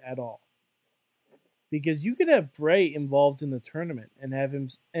tournament at all. Because you could have Bray involved in the tournament and have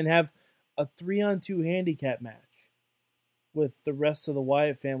a 3-on-2 handicap match with the rest of the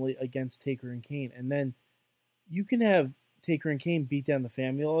Wyatt family against Taker and Kane, and then you can have Taker and Kane beat down the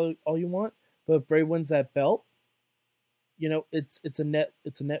family all you want, but if Bray wins that belt, it's a net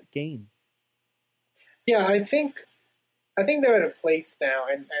gain. Yeah, I think they're at a place now,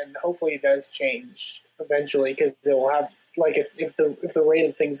 and hopefully it does change eventually, because they will have, like, if the rate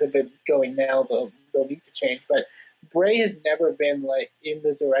of things have been going now, they'll need to change. But Bray has never been like in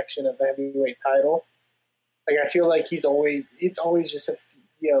the direction of the heavyweight title. Like, I feel like it's always just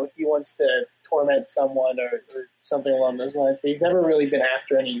he wants to torment someone or something along those lines. But he's never really been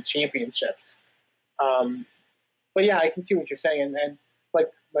after any championships. But yeah, I can see what you're saying, and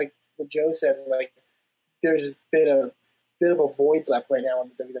like what Joe said, like, there's a bit of a void left right now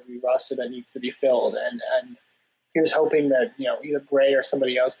on the WWE roster that needs to be filled, and here's hoping that either Bray or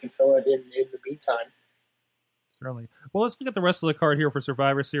somebody else can fill it in the meantime. Certainly. Well, let's look at the rest of the card here for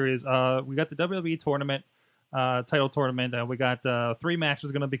Survivor Series. We got the WWE tournament, title tournament. We got 3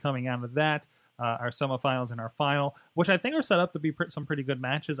 matches going to be coming out of that. Our semifinals and our final, which I think are set up to be some pretty good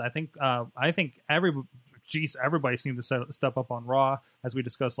matches. I think everybody seemed to step up on Raw, as we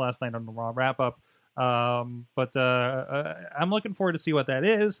discussed last night on the Raw wrap-up. But I'm looking forward to see what that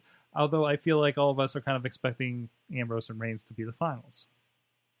is, although I feel like all of us are kind of expecting Ambrose and Reigns to be the finals.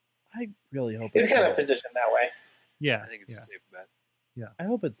 I really hope it's kind of positioned that way. Yeah. I think it's a safe bet. Yeah. I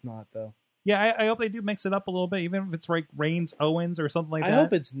hope it's not, though. Yeah, I hope they do mix it up a little bit, even if it's like Reigns, Owens, or something like that. I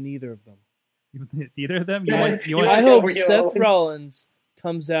hope it's neither of them. Neither of them? I hope Seth Rollins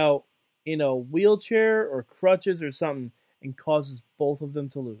comes out in a wheelchair or crutches or something and causes both of them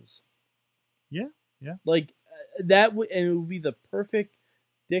to lose. Yeah. Like, that would, and it would be the perfect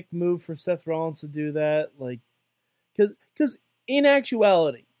dick move for Seth Rollins to do that. Like, because in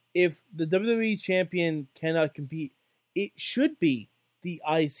actuality, if the WWE champion cannot compete, it should be the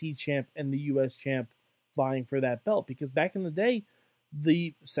IC champ and the US champ vying for that belt. Because back in the day,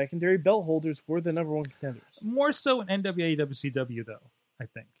 the secondary belt holders were the number one contenders. More so in NWA, WCW, though, I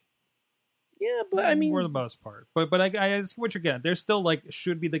think. Yeah, but I mean, for the most part. But I see what you're getting. There's still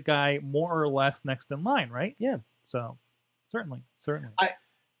should be the guy more or less next in line, right? Yeah. So certainly.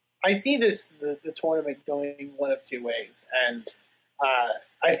 I see the tournament going one of two ways, and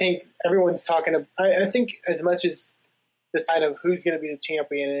I think everyone's talking. I think as much as the side of who's going to be the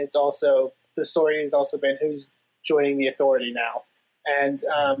champion, it's also the story has also been who's joining the Authority now, and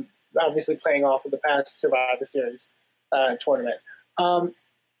obviously playing off of the past Survivor Series tournament.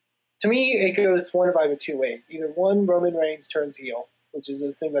 To me, it goes one of either two ways. Either one, Roman Reigns turns heel, which is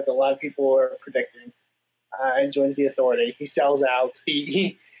a thing that a lot of people are predicting, and joins the Authority. He sells out.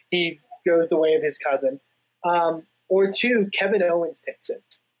 He goes the way of his cousin. Or two, Kevin Owens takes it,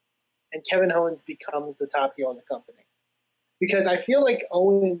 and Kevin Owens becomes the top heel in the company. Because I feel like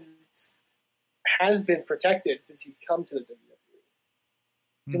Owens has been protected since he's come to the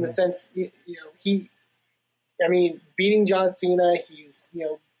WWE. In the sense, beating John Cena,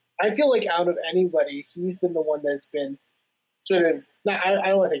 I feel like out of anybody, he's been the one that's been sort of, I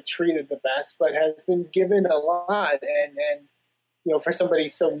don't want to say treated the best, but has been given a lot. And for somebody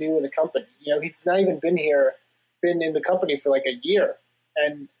so new in the company, he's not even been in the company for like a year.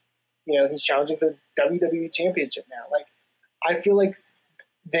 And, he's challenging the WWE Championship now. Like, I feel like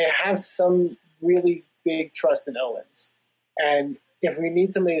they have some really big trust in Owens. And if we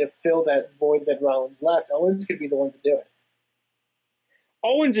need somebody to fill that void that Rollins left, Owens could be the one to do it.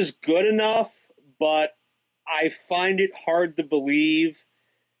 Owens is good enough, but I find it hard to believe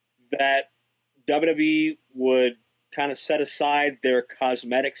that WWE would kind of set aside their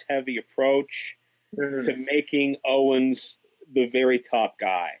cosmetics-heavy approach to making Owens the very top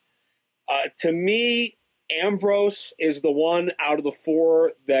guy. To me, Ambrose is the one out of the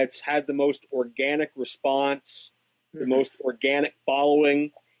four that's had the most organic response, the most organic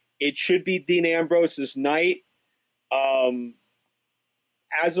following. It should be Dean Ambrose's night.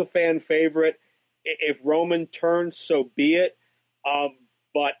 As a fan favorite, if Roman turns, so be it.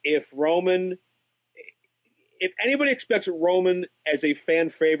 But if anybody expects Roman as a fan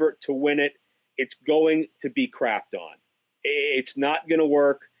favorite to win it, it's going to be crapped on. It's not going to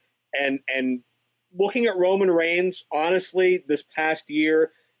work. And looking at Roman Reigns, honestly, this past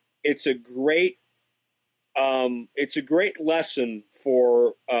year, it's a great lesson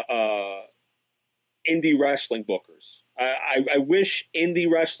for indie wrestling bookers. I wish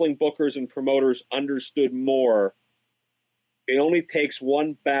indie wrestling bookers and promoters understood more. It only takes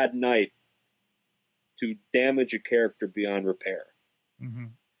one bad night to damage a character beyond repair.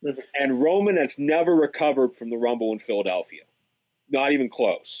 And Roman has never recovered from the Rumble in Philadelphia. Not even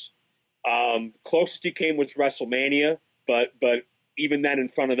close. Closest he came was WrestleMania, but even then in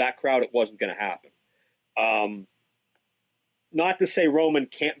front of that crowd, it wasn't going to happen. Not to say Roman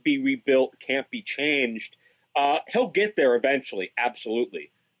can't be rebuilt, can't be changed. He'll get there eventually,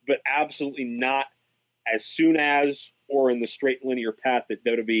 absolutely, but absolutely not as soon as or in the straight linear path that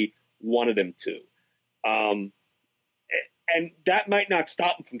WWE wanted him to. And that might not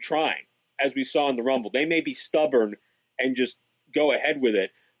stop him from trying, as we saw in the Rumble. They may be stubborn and just go ahead with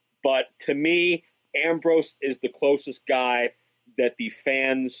it. But to me, Ambrose is the closest guy that the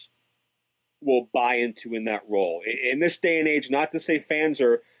fans will buy into in that role. In this day and age, not to say fans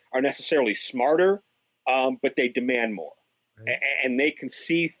are necessarily smarter, but they demand more. Right. And they can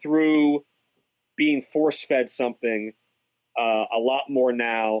see through being force-fed something a lot more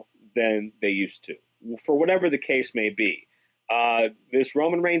now than they used to, for whatever the case may be. This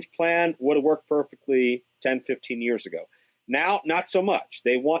Roman Reigns plan would have worked perfectly 10, 15 years ago. Now, not so much.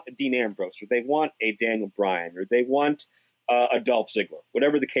 They want a Dean Ambrose, or they want a Daniel Bryan, or they want a Dolph Ziggler,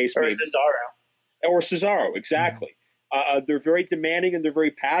 whatever the case may be. Or Cesaro, exactly. They're very demanding and they're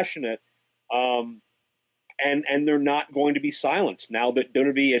very passionate, and they're not going to be silenced. Now that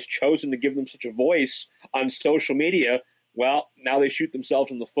WWE has chosen to give them such a voice on social media, well, now they shoot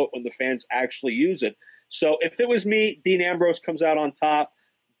themselves in the foot when the fans actually use it. So if it was me, Dean Ambrose comes out on top,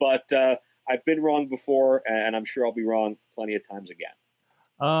 but I've been wrong before, and I'm sure I'll be wrong plenty of times again.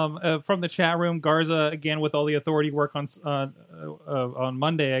 From the chat room, Garza, again, with all the authority work on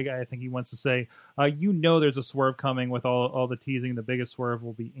Monday, I think he wants to say, there's a swerve coming with all the teasing. The biggest swerve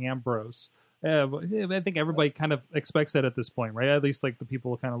will be Ambrose. I think everybody kind of expects that at this point, right? At least like the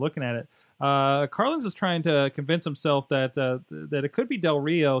people kind of looking at it. Carlins is trying to convince himself that it could be Del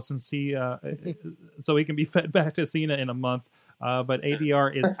Rio since so he can be fed back to Cena in a month. But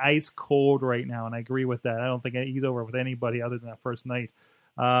ADR is ice cold right now, and I agree with that. I don't think he's over with anybody other than that first night.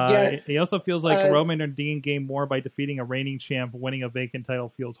 He also feels like Roman and Dean gained more by defeating a reigning champ. Winning a vacant title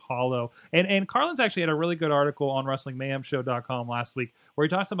feels hollow. And Carlin's actually had a really good article on WrestlingMayhemShow.com last week where he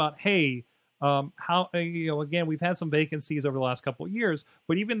talks about, hey, how again, we've had some vacancies over the last couple of years,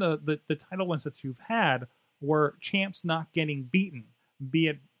 but even the title ones that you've had were champs not getting beaten, be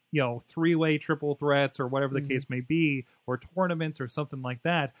it three-way triple threats or whatever the case may be, or tournaments or something like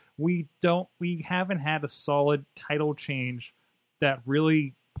that. We haven't had a solid title change that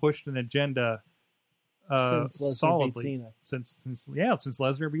really pushed an agenda solidly since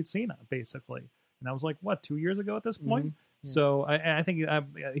Lesnar beat Cena, basically. And I was like, 2 years ago at this point? Yeah. So I think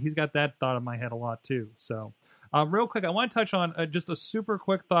he's got that thought in my head a lot too. So real quick, I want to touch on just a super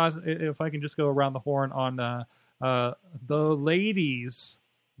quick thought, if I can just go around the horn on the ladies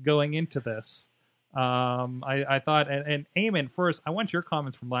going into this. I thought, and Eamon, first, I want your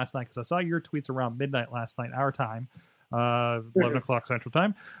comments from last night because I saw your tweets around midnight last night, our time, 11 o'clock Central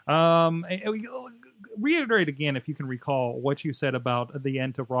Time. reiterate again, if you can recall, what you said about the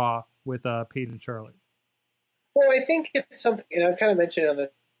end to Raw with Paige and Charlotte. Well, I think it's something, and I've kind of mentioned on the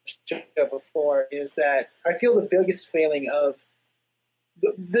show before, is that I feel the biggest failing of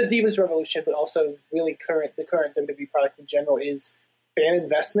the Divas Revolution, but also really the current WWE product in general, is fan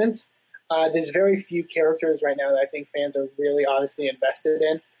investment. There's very few characters right now that I think fans are really honestly invested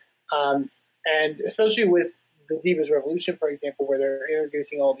in. And especially with the Divas Revolution, for example, where they're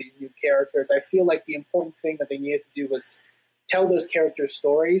introducing all these new characters, I feel like the important thing that they needed to do was tell those characters'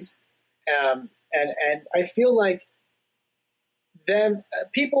 stories. And I feel like a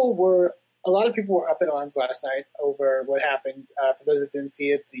lot of people were up in arms last night over what happened. For those that didn't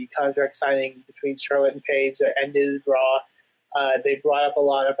see it, the contract signing between Charlotte and Paige that ended Raw. They brought up a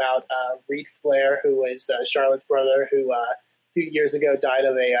lot about Reed Flair, who is Charlotte's brother, who a few years ago died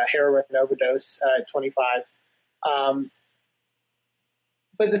of a heroin overdose at 25.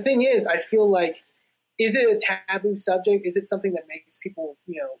 But the thing is, I feel like, is it a taboo subject? Is it something that makes people,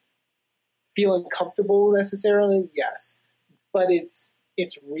 feel uncomfortable necessarily? Yes. But it's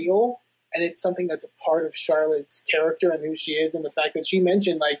real, and it's something that's a part of Charlotte's character and who she is, and the fact that she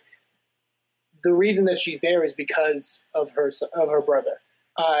mentioned, like, the reason that she's there is because of her brother.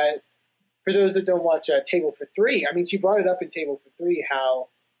 For those that don't watch Table for Three, I mean, she brought it up in Table for Three how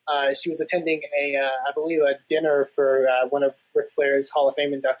she was attending I believe a dinner for one of Ric Flair's Hall of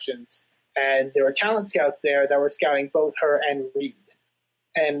Fame inductions, and there were talent scouts there that were scouting both her and Reed.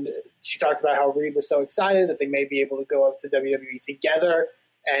 And she talked about how Reed was so excited that they may be able to go up to WWE together,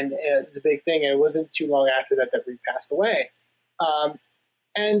 and it was a big thing. And it wasn't too long after that Reed passed away.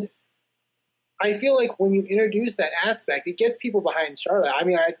 And I feel like when you introduce that aspect, it gets people behind Charlotte. I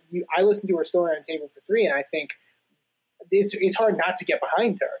mean, I listened to her story on Table for Three, and I think it's hard not to get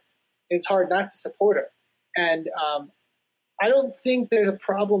behind her. It's hard not to support her. And I don't think there's a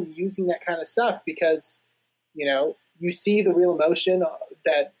problem using that kind of stuff because, you see the real emotion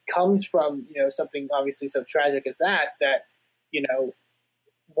that comes from, something obviously so tragic as that,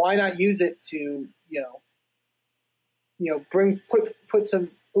 why not use it to, put some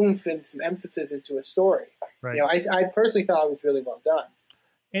oomph and some emphasis into a story. Right. I personally thought it was really well done.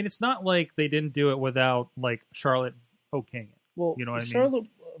 And it's not like they didn't do it without, like, Charlotte okaying it. Well, you know what Charlotte,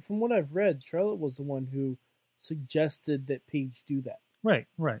 I mean? from what I've read, Charlotte was the one who suggested that Paige do that. Right.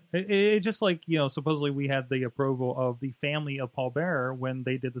 It's just like, supposedly we had the approval of the family of Paul Bearer when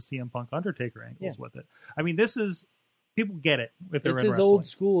they did the CM Punk Undertaker angles with it. I mean, this is, people get it if they're it's in as wrestling. old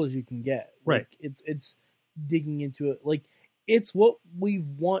school as you can get. Right. Like, it's digging into it. Like, it's what we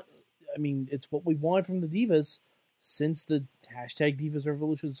want. I mean, it's what we want from the Divas since the hashtag Divas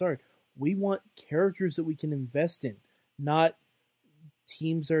Revolution started. We want characters that we can invest in, not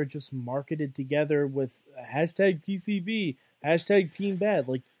teams that are just marketed together with hashtag PCB, hashtag Team Bad.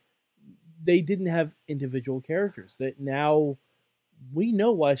 Like, they didn't have individual characters. That now we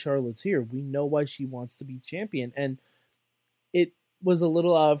know why Charlotte's here. We know why she wants to be champion, and it was a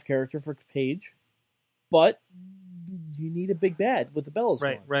little out of character for Paige, but you need a big bad with the bells.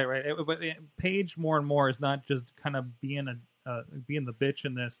 Right. But Paige more and more is not just kind of being the bitch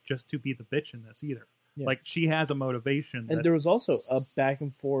in this just to be the bitch in this either. Yeah. Like, she has a motivation. And there was also a back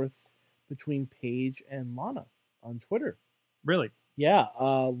and forth between Paige and Lana on Twitter. Really? Yeah.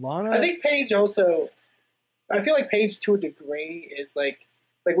 Lana. I think Paige also. I feel like Paige to a degree is like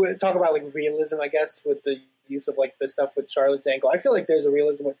we talk about like realism, I guess, with the use of like the stuff with Charlotte's angle. I feel like there's a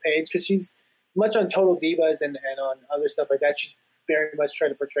realism with Paige because she's much on Total Divas and on other stuff like that. She's very much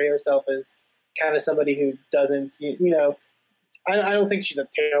trying to portray herself as kind of somebody who doesn't, I don't think she's a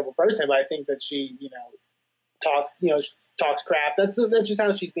terrible person, but I think that she, talks crap. That's just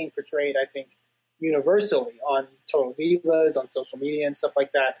how she's being portrayed, I think, universally on Total Divas, on social media and stuff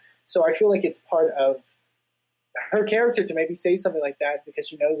like that. So I feel like it's part of her character to maybe say something like that because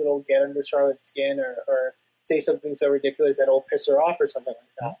she knows it'll get under Charlotte's skin or say something so ridiculous that it'll piss her off or something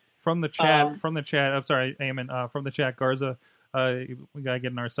like that. From the chat, I'm sorry, Eamon, from the chat, Garza, we gotta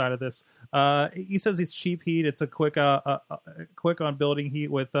get on our side of this. He says he's cheap heat. It's a quick on building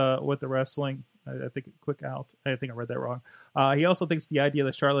heat with the wrestling. I think quick out. I think I read that wrong. He also thinks the idea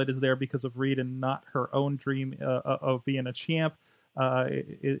that Charlotte is there because of Reed and not her own dream of being a champ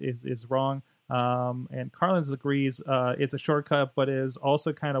is wrong. And Carlins agrees it's a shortcut, but it is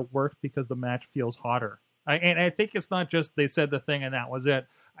also kind of worked because the match feels hotter. And I think it's not just they said the thing and that was it.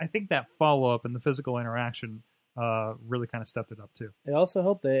 I think that follow-up and the physical interaction really kind of stepped it up, too. It also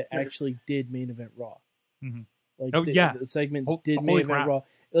helped that it actually did main event Raw. Mm-hmm. Like, the segment did main event Raw.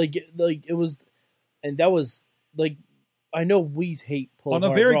 Like it was, and that was, like, I know we hate pull-apart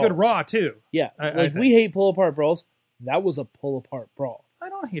on a very brawls. good Raw, too. Yeah, we hate pull-apart brawls. That was a pull-apart brawl. I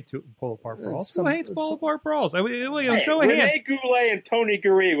don't hate pull-apart brawls. Some- Who hates pull-apart brawls? William, Hey, show of hands. Rene Goulet and Tony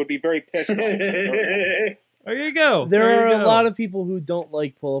Gurry would be very pissed off. There you go. There are a lot of people who don't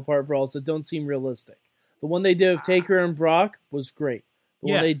like pull-apart brawls that don't seem realistic. The one they did with Taker and Brock was great. The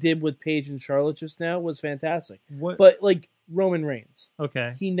Yeah. one they did with Paige and Charlotte just now was fantastic. What? But, like, Roman Reigns,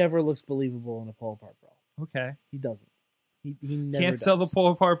 Okay. he never looks believable in a pull-apart brawl. Okay. He doesn't. He never Can't does. sell the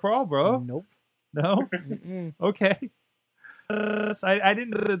pull-apart brawl, bro. Nope. No? Mm-mm. Okay. I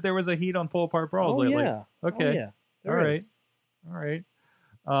didn't know that there was a heat on pull-apart brawls Oh, lately. yeah. Okay. Oh, yeah. All There right. is. All right.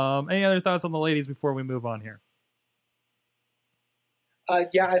 Any other thoughts on the ladies before we move on here?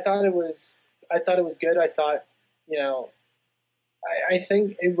 Yeah, I thought it was good. I thought, I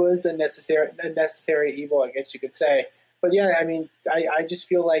think it was a necessary evil, I guess you could say. But yeah, I mean, I just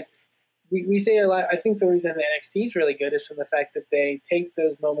feel like we say a lot. I think the reason NXT is really good is from the fact that they take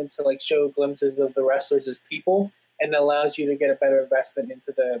those moments to like show glimpses of the wrestlers as people, and it allows you to get a better investment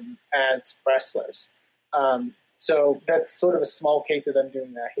into them as wrestlers. So that's sort of a small case of them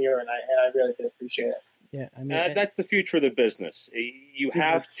doing that here, and I really did appreciate it. Yeah, I mean, That's the future of the business. You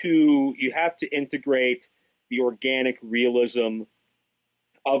have to integrate the organic realism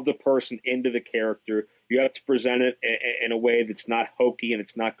of the person into the character. You have to present it in a way that's not hokey and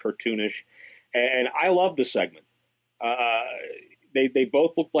it's not cartoonish. And I love the segment. They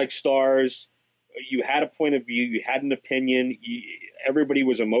both looked like stars. You had a point of view. You had an opinion. Everybody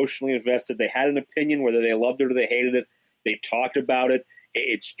was emotionally invested. They had an opinion, whether they loved it or they hated it. They talked about it.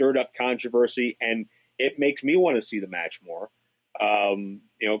 It stirred up controversy, and it makes me want to see the match more.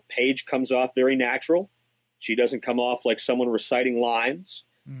 Paige comes off very natural. She doesn't come off like someone reciting lines.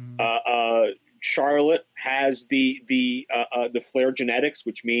 Charlotte has the Flair genetics,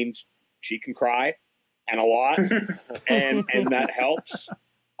 which means she can cry and a lot, and that helps.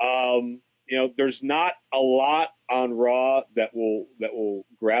 There's not a lot on Raw that will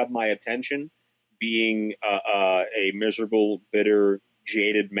grab my attention, being a miserable, bitter,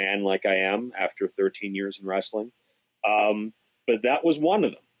 jaded man like I am after 13 years in wrestling. But that was one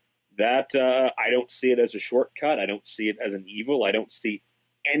of them. That I don't see it as a shortcut. I don't see it as an evil. I don't see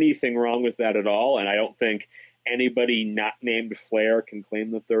anything wrong with that at all. And I don't think anybody not named Flair can claim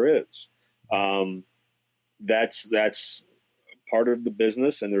that there is. That's part of the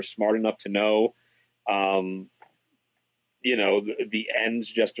business, and they're smart enough to know, the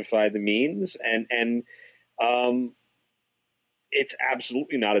ends justify the means, and it's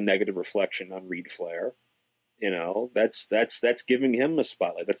absolutely not a negative reflection on Reed Flair. That's giving him a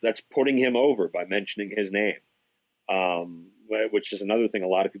spotlight. That's putting him over by mentioning his name, which is another thing a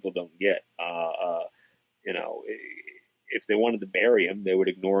lot of people don't get. If they wanted to bury him, they would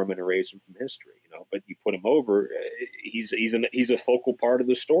ignore him and erase him from history. But you put him over, he's a focal part of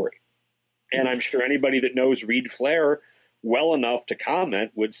the story. And I'm sure anybody that knows Reed Flair well enough to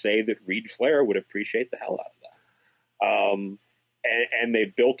comment would say that Reed Flair would appreciate the hell out of that. And they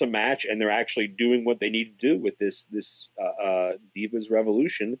built a match, and they're actually doing what they need to do with this Divas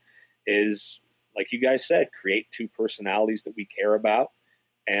Revolution is, like you guys said, create two personalities that we care about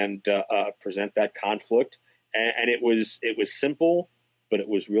and present that conflict. And it was simple, but it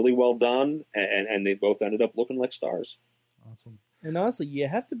was really well done, and they both ended up looking like stars. Awesome. and honestly, you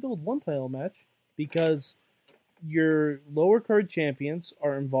have to build one title match because your lower card champions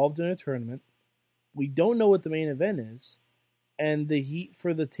are involved in a tournament. We don't know what the main event is. And the heat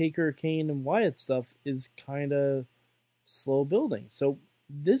for the Taker, Kane, and Wyatt stuff is kind of slow building. So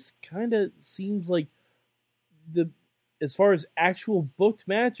this kind of seems like as far as actual booked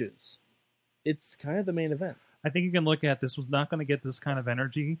matches, it's kind of the main event. I think you can look at this was not going to get this kind of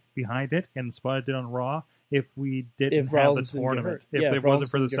energy behind it and spot it did on Raw if we didn't have the Rollins didn't get tournament. hurt. If it wasn't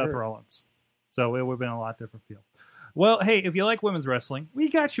for the Rollins didn't Seth get hurt. Rollins. So it would have been a lot different feel. Well, hey, if you like women's wrestling, we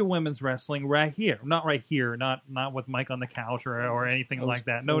got you women's wrestling right here. Not right here, not with Mike on the couch or anything like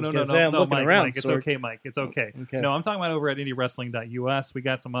that. No, I'm looking Mike, around, Mike. It's Sorg. okay, Mike. It's okay. Okay. No, I'm talking about over at IndieWrestling.us. We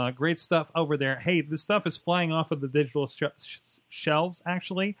got some great stuff over there. Hey, this stuff is flying off of the digital shelves,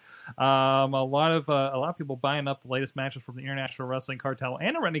 actually. A lot of people buying up the latest matches from the International Wrestling Cartel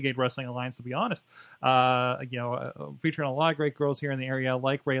and the Renegade Wrestling Alliance, to be honest. Featuring a lot of great girls here in the area,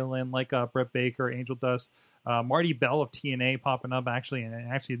 like Raylan, like Britt Baker, Angel Dust, Marty Bell of TNA popping up, actually. And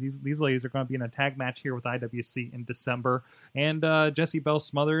actually, these ladies are going to be in a tag match here with IWC in December. And Jessie Bell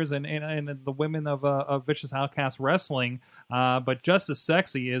Smothers and the women of Vicious Outcast Wrestling. But just as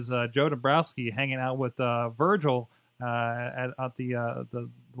sexy is Joe Dombrowski hanging out with Virgil at the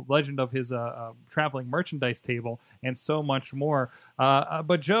legend of his traveling merchandise table, and so much more.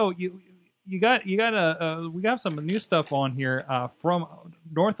 But Joe, we got some new stuff on here from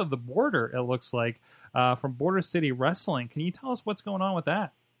north of the border. It looks like from Border City Wrestling. Can you tell us what's going on with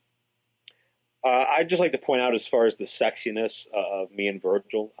that? I'd just like to point out, as far as the sexiness of me and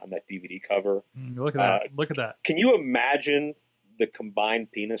Virgil on that DVD cover. Look at that. Look at that. Can you imagine the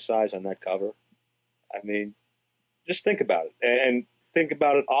combined penis size on that cover? I mean, just think about it, and think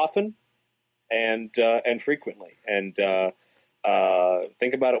about it often and frequently, and think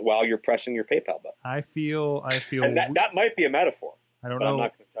about it while you're pressing your PayPal button. I feel, and that might be a metaphor. I don't but know. I'm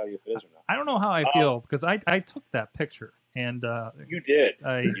not going to tell you if it is or not. I don't know how I feel because I took that picture and you did.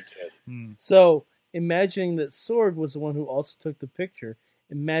 You did. So, imagining that Sorg was the one who also took the picture,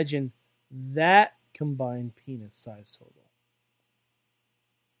 imagine that combined penis size total.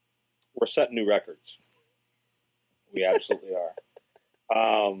 We're setting new records. We absolutely are.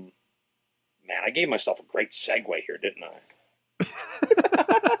 Man, I gave myself a great segue here, didn't I?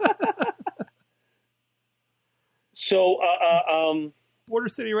 So, Border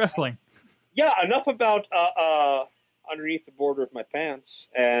City Wrestling. Yeah, enough about underneath the border of my pants,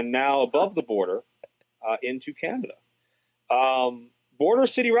 and now above the border into Canada. Border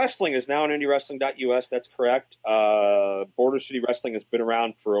City Wrestling is now on IndieWrestling.us. That's correct. Border City Wrestling has been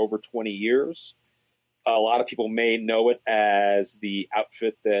around for over 20 years. A lot of people may know it as the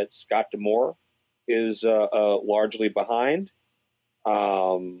outfit that Scott D'Amore is largely behind.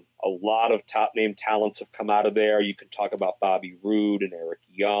 A lot of top-name talents have come out of there. You can talk about Bobby Roode and Eric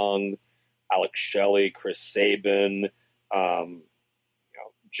Young, Alex Shelley, Chris Sabin, John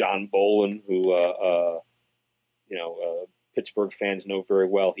Bolin, who Pittsburgh fans know very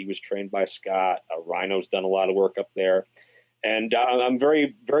well. He was trained by Scott. Rhino's done a lot of work up there. And I'm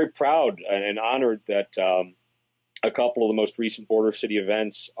very, very proud and honored that a couple of the most recent Border City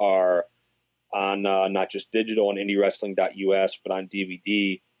events are on not just digital on IndieWrestling.us, but on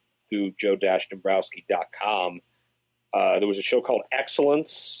DVD through joe-dombrowski.com. There was a show called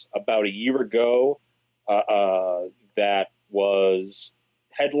Excellence about a year ago that was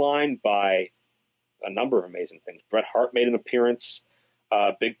headlined by a number of amazing things. Bret Hart made an appearance.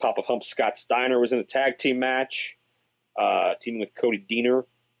 Big Papa Pump Scott Steiner was in a tag team match, teaming with Cody Deaner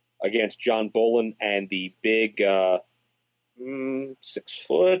against John Bolin and the big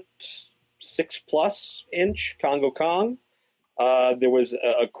 6'6+" Congo Kong. There was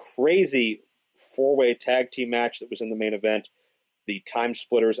a crazy four-way tag team match that was in the main event. The Time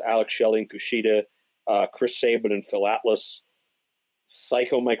Splitters, Alex Shelley and Kushida, Chris Sabin and Phil Atlas,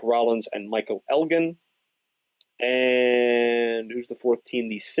 Psycho Mike Rollins and Michael Elgin. And who's the fourth team?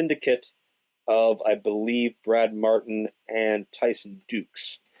 The Syndicate of, I believe, Brad Martin and Tyson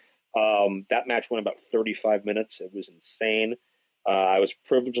Dukes. That match went about 35 minutes. It was insane. I was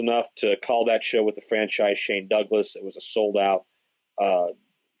privileged enough to call that show with the franchise Shane Douglas. It was a sold-out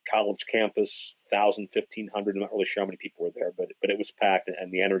college campus, 1,000, 1,500. I'm not really sure how many people were there, but it was packed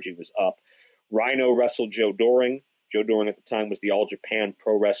and the energy was up. Rhino wrestled Joe Doring. Joe Doring at the time was the All Japan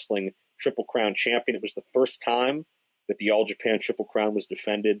Pro Wrestling Triple Crown champion. It was the first time that the All Japan Triple Crown was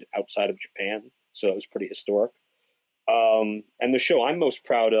defended outside of Japan, so it was pretty historic. And the show I'm most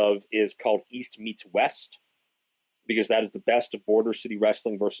proud of is called East Meets West, because that is the best of Border City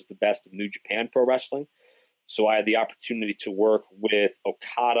Wrestling versus the best of New Japan Pro Wrestling. So I had the opportunity to work with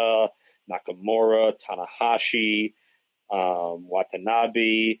Okada, Nakamura, Tanahashi,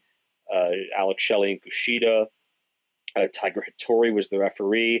 Watanabe, Alex Shelley and Kushida. Tiger Hattori was the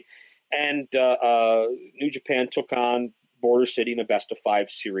referee. And New Japan took on Border City in a best-of-5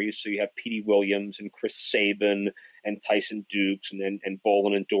 series. So you have Petey Williams and Chris Sabin and Tyson Dukes and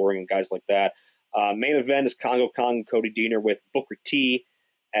Bolin and Doring and guys like that. Main event is Congo Kong and Cody Deaner with Booker T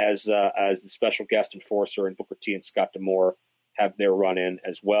as the special guest enforcer, and Booker T and Scott D'Amore have their run-in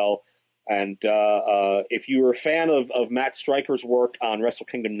as well. And if you were a fan of Matt Stryker's work on Wrestle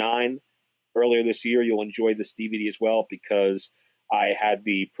Kingdom 9 earlier this year, you'll enjoy this DVD as well, because I had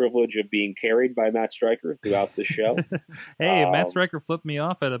the privilege of being carried by Matt Stryker throughout the show. Hey, Matt Stryker flipped me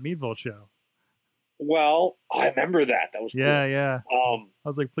off at a Meadville show. Well, I remember that. That was cool. Yeah. I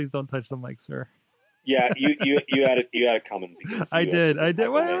was like, please don't touch the mic, sir. Yeah, you had it coming. I did.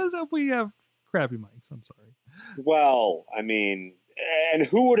 Well, we have crappy mics. I'm sorry. Well, I mean, and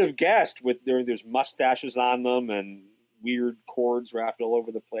who would have guessed with there's mustaches on them and weird cords wrapped all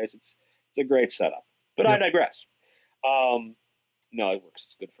over the place. It's a great setup. But yep. I digress. No, it works.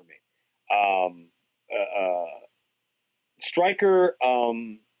 It's good for me. Stryker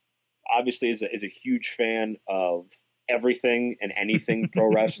obviously is a huge fan of everything and anything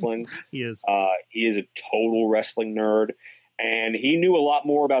pro wrestling. He is. He is a total wrestling nerd, and he knew a lot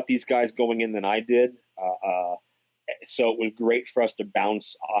more about these guys going in than I did. So it was great for us to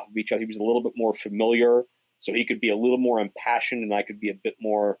bounce off of each other. He was a little bit more familiar, so he could be a little more impassioned, and I could be a bit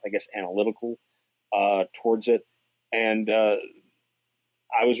more, I guess, analytical towards it, and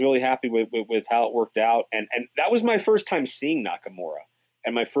I was really happy with how it worked out. And that was my first time seeing Nakamura,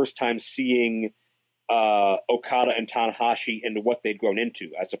 and my first time seeing Okada and Tanahashi into what they'd grown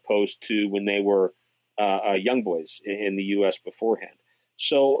into, as opposed to when they were young boys in the U.S. beforehand.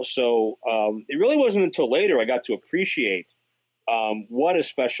 So it really wasn't until later I got to appreciate what a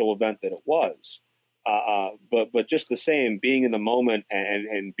special event that it was. But just the same, being in the moment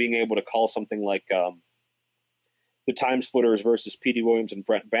and being able to call something like the Time Splitters versus Petey Williams and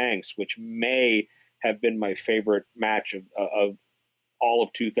Brent Banks, which may have been my favorite match of all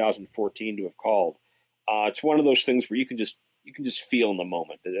of 2014 to have called. It's one of those things where you can just feel in the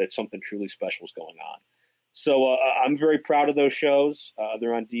moment that something truly special is going on. So I'm very proud of those shows.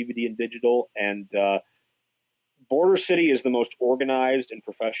 They're on DVD and digital, and Border City is the most organized and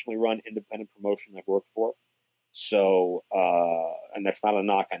professionally run independent promotion I've worked for. So, and that's not a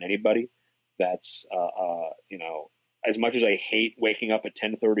knock on anybody. That's, as much as I hate waking up at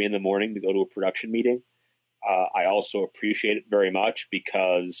 10:30 in the morning to go to a production meeting, I also appreciate it very much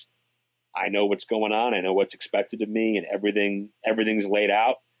because I know what's going on. I know what's expected of me, and everything's laid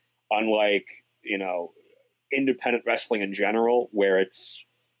out. Unlike, independent wrestling in general, where it's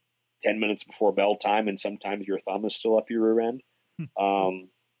 10 minutes before bell time and sometimes your thumb is still up your rear end.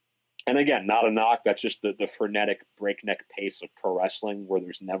 And again, not a knock. That's just the frenetic breakneck pace of pro wrestling where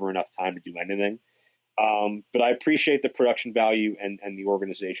there's never enough time to do anything. But I appreciate the production value and the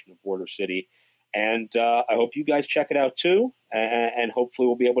organization of Border City. And I hope you guys check it out too. And hopefully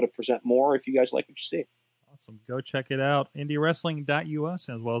we'll be able to present more if you guys like what you see. Awesome. Go check it out. IndieWrestling.us,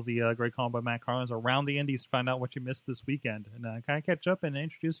 as well as the great column by Matt Carlins around the Indies to find out what you missed this weekend and kind of catch up and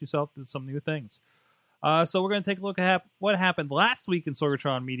introduce yourself to some new things. So we're going to take a look at what happened last week in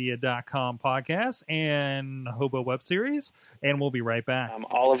SorgatronMedia.com podcast and Hobo web series, and we'll be right back.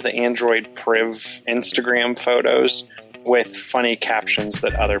 All of the Android Priv Instagram photos with funny captions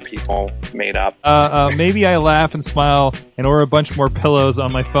that other people made up. Maybe I laugh and smile and order a bunch more pillows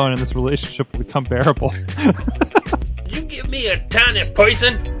on my phone and this relationship will become bearable. You give me a tiny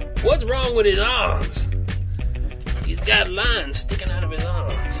person? What's wrong with his arms? He's got lines sticking out of his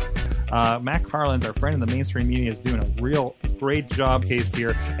arms. Matt Carlins, our friend in the mainstream media, is doing a real great job case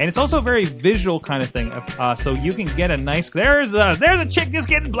here, and it's also a very visual kind of thing. So you can get a nice. There's a chick just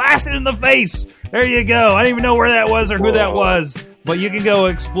getting blasted in the face. There you go. I don't even know where that was or who that was, but you can go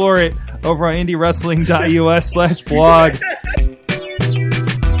explore it over on IndieWrestling.us/blog.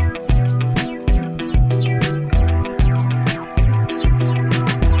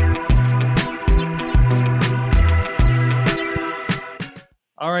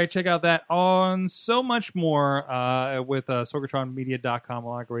 All right, check out that on so much more with SorgatronMedia.com. A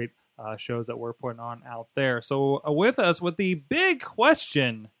lot of great shows that we're putting on out there. So with us with the big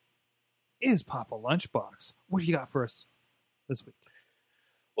question is Papa Lunchbox. What do you got for us this week?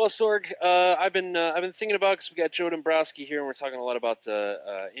 Well, Sorg, I've been thinking about, because we got Joe Dombrowski here, and we're talking a lot about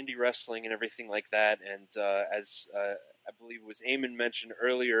indie wrestling and everything like that. And as I believe it was Eamon mentioned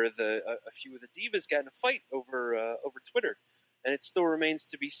earlier, a few of the divas got in a fight over Twitter. And it still remains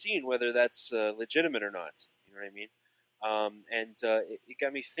to be seen whether that's legitimate or not. You know what I mean? It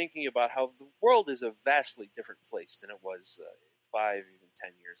got me thinking about how the world is a vastly different place than it was 5, even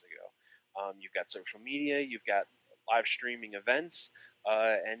 10 years ago. You've got social media, you've got live streaming events,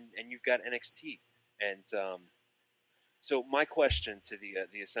 and you've got NXT. And so my question to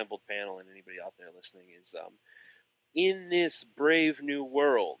the assembled panel and anybody out there listening is, in this brave new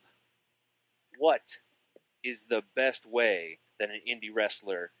world, what is the best way that an indie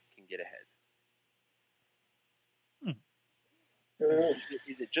wrestler can get ahead?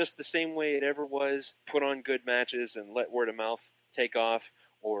 Is it just the same way it ever was? Put on good matches and let word of mouth take off,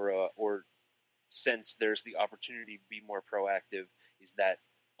 or since there's the opportunity to be more proactive, is that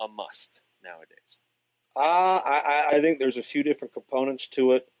a must nowadays? I think there's a few different components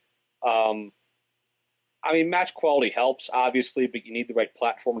to it. Match quality helps, obviously, but you need the right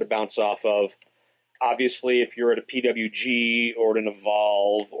platform to bounce off of. Obviously, if you're at a PWG or at an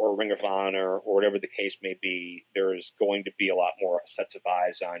Evolve or Ring of Honor or whatever the case may be, there's going to be a lot more sets of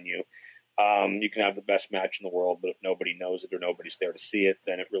eyes on you. You can have the best match in the world, but if nobody knows it or nobody's there to see it,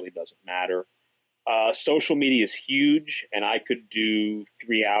 then it really doesn't matter. Social media is huge, and I could do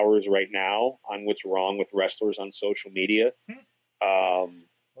 3 hours right now on what's wrong with wrestlers on social media.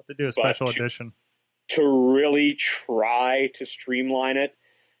 What to do, a special edition. To really try to streamline it,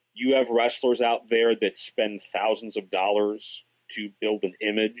 you have wrestlers out there that spend thousands of dollars to build an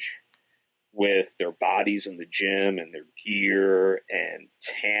image with their bodies in the gym and their gear and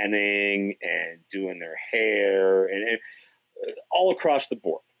tanning and doing their hair and all across the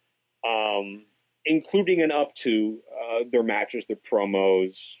board. including and up to their matches, their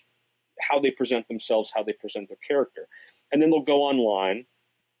promos, how they present themselves, how they present their character. And then they'll go online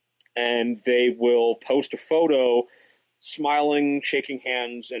and they will post a photo smiling, shaking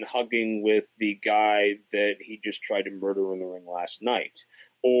hands, and hugging with the guy that he just tried to murder in the ring last night.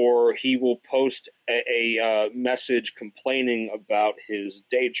 Or he will post a message complaining about his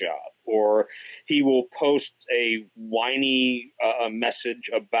day job. Or he will post a whiny message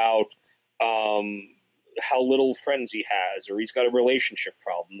about how little friends he has, or he's got a relationship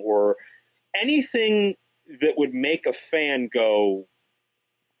problem, or anything that would make a fan go,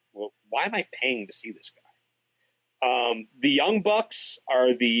 well, why am I paying to see this guy? The Young Bucks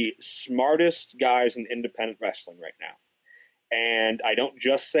are the smartest guys in independent wrestling right now. And I don't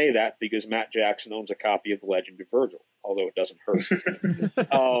just say that because Matt Jackson owns a copy of The Legend of Virgil, although it doesn't hurt.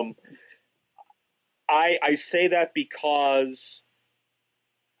 I say that because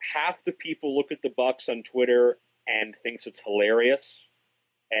half the people look at the Bucks on Twitter and thinks it's hilarious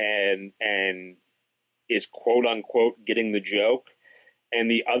and is quote unquote getting the joke, and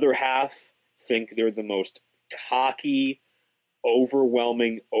the other half think they're the most cocky,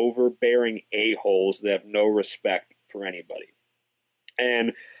 overwhelming, overbearing a-holes that have no respect for anybody.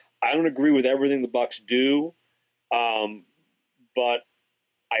 And I don't agree with everything the Bucks do, but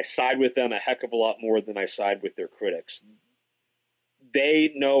I side with them a heck of a lot more than I side with their critics.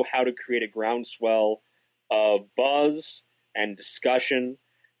 They know how to create a groundswell of buzz and discussion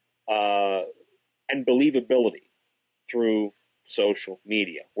and believability through social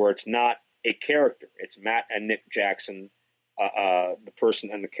media, where it's not a character. It's Matt and Nick Jackson, the person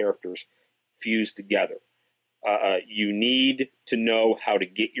and the characters fused together. You need to know how to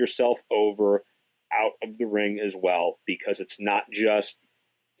get yourself over out of the ring as well, because it's not just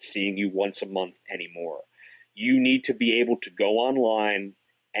seeing you once a month anymore. You need to be able to go online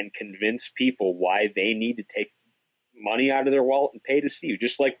and convince people why they need to take money out of their wallet and pay to see you.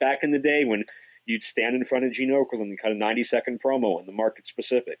 Just like back in the day when you'd stand in front of Gene Okerlund and cut a 90-second promo in the market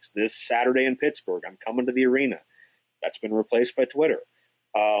specifics. This Saturday in Pittsburgh, I'm coming to the arena. That's been replaced by Twitter.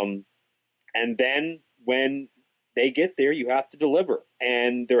 And then when they get there, you have to deliver.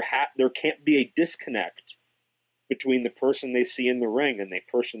 And there can't be a disconnect between the person they see in the ring and the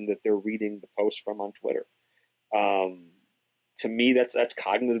person that they're reading the post from on Twitter. To me, that's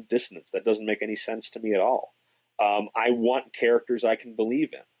cognitive dissonance. That doesn't make any sense to me at all. I want characters I can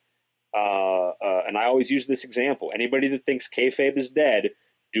believe in. And I always use this example. Anybody that thinks kayfabe is dead,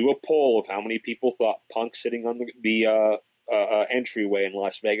 do a poll of how many people thought Punk sitting on the entryway in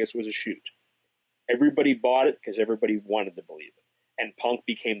Las Vegas was a shoot. Everybody bought it because everybody wanted to believe it. And Punk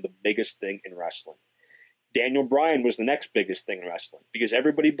became the biggest thing in wrestling. Daniel Bryan was the next biggest thing in wrestling because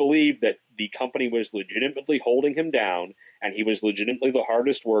everybody believed that the company was legitimately holding him down, and he was legitimately the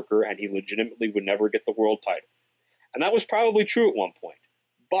hardest worker, and he legitimately would never get the world title. And that was probably true at one point.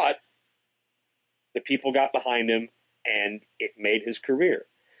 But the people got behind him, and it made his career.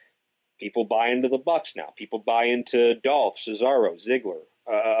 People buy into the Bucks now. People buy into Dolph, Cesaro, Ziggler.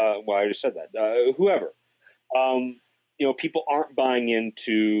 Well, I just said that. Whoever. People aren't buying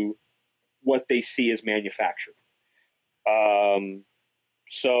into what they see as manufactured.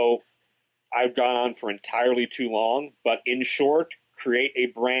 So I've gone on for entirely too long, but in short, create a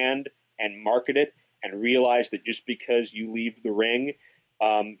brand and market it, and realize that just because you leave the ring,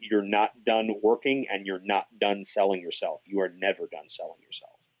 you're not done working and you're not done selling yourself. You are never done selling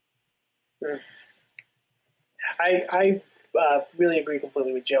yourself. Sure. I really agree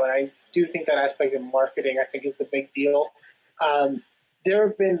completely with Joe, and I do think that aspect of marketing, I think, is the big deal. There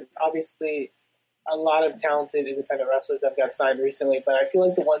have been, obviously, a lot of talented independent wrestlers that have got signed recently, but I feel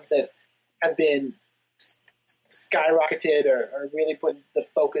like the ones that have been skyrocketed or really put the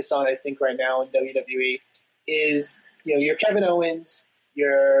focus on, I think, right now in WWE is, your Kevin Owens,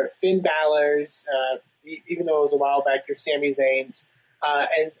 your Finn Balor's, even though it was a while back, your Sami Zayn's,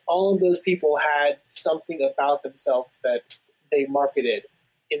 and all of those people had something about themselves that they marketed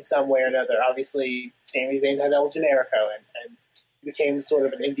in some way or another. Obviously, Sami Zayn had El Generico and became sort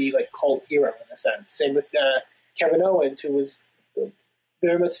of an indie cult hero in a sense. Same with Kevin Owens, who was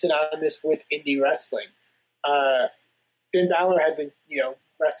very much synonymous with indie wrestling. Finn Balor had been,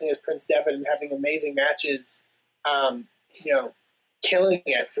 wrestling as Prince Devitt and having amazing matches, killing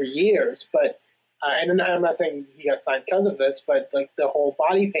it for years. But and I'm not saying he got signed because of this, but the whole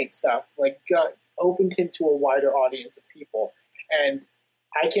body paint stuff opened him to a wider audience of people. And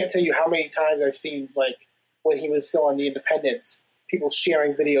I can't tell you how many times I've seen when he was still on the independents, people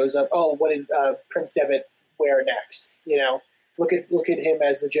sharing videos of, what did Prince Devitt wear next? Look at him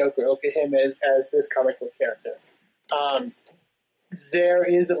as the Joker. Look at him as this comic book character. there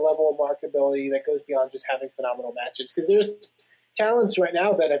is a level of marketability that goes beyond just having phenomenal matches. Because there's talents right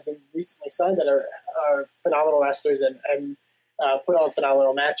now that have been recently signed that are phenomenal wrestlers and put on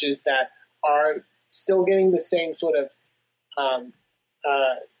phenomenal matches that are still getting the same sort of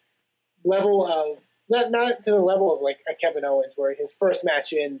level of not to the level of like a Kevin Owens, where his first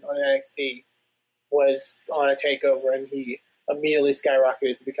match in on NXT was on a takeover and he immediately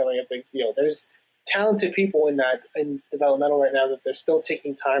skyrocketed to becoming a big deal. There's talented people in developmental right now that they're still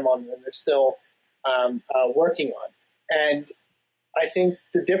taking time on and they're still working on. And I think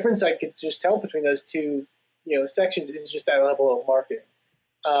the difference I could just tell between those two, sections is just that level of marketing.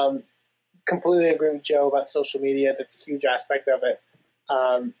 Completely agree with Joe about social media. That's a huge aspect of it.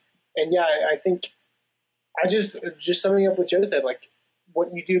 And yeah, I think I just summing up what Joe said, like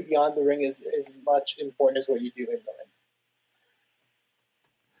what you do beyond the ring is as much important as what you do in the ring.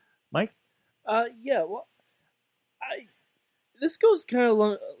 Mike? Yeah, well, this goes kind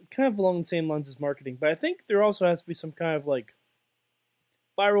of along the same lines as marketing, but I think there also has to be some kind of like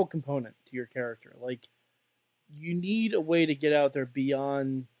viral component to your character. Like, you need a way to get out there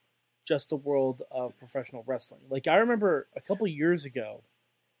beyond just the world of professional wrestling. Like, I remember a couple years ago,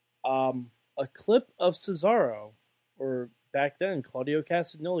 a clip of Cesaro, or back then Claudio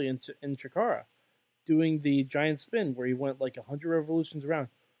Castagnoli in Chikara, doing the giant spin where he went like 100 revolutions around,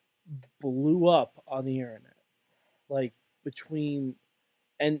 blew up on the internet. Like,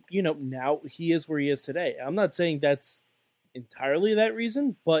 and now he is where he is today. I'm not saying that's entirely that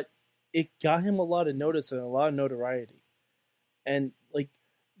reason, but it got him a lot of notice and a lot of notoriety. And like,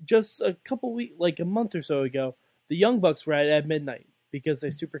 just a a month or so ago, the Young Bucks were at midnight because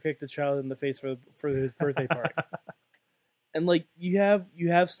they super kicked the child in the face for his birthday party. And like, you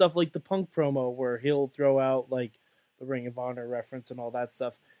have stuff like the Punk promo where he'll throw out like the Ring of Honor reference and all that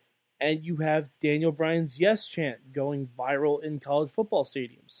stuff. And you have Daniel Bryan's Yes chant going viral in college football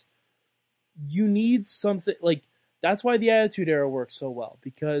stadiums. You need something like, that's why the Attitude Era worked so well,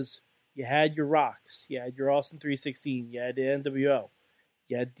 because you had your Rocks, you had your Austin 316, you had the NWO,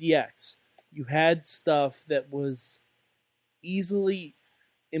 you had DX. You had stuff that was easily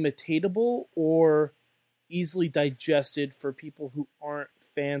imitatable or easily digested for people who aren't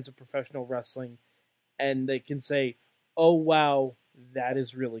fans of professional wrestling, and they can say, oh wow, that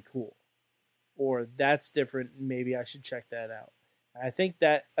is really cool, or that's different, maybe I should check that out. And I think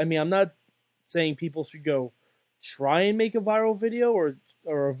that, I'm not saying people should go try and make a viral video or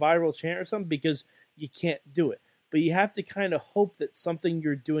a viral chant or something, because you can't do it. But you have to kind of hope that something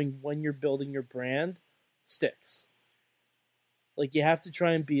you're doing when you're building your brand sticks. Like, you have to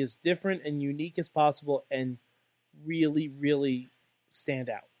try and be as different and unique as possible and really, really stand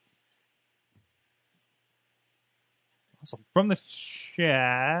out. Awesome. From the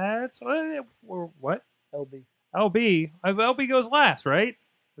chat, what? LB. LB goes last, right?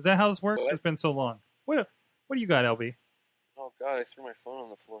 Is that how this works? What? It's been so long. What do you got, LB? Oh, God, I threw my phone on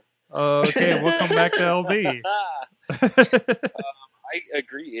the floor. Okay, we'll come back to LB. I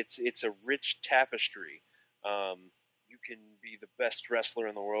agree. It's a rich tapestry. You can be the best wrestler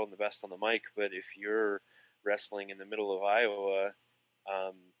in the world and the best on the mic, but if you're wrestling in the middle of Iowa,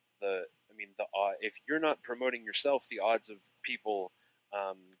 if you're not promoting yourself, the odds of people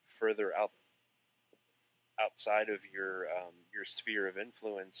further outside of your sphere of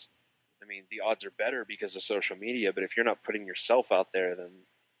influence, the odds are better because of social media. But if you're not putting yourself out there, then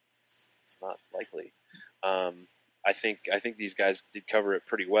it's not likely. I think these guys did cover it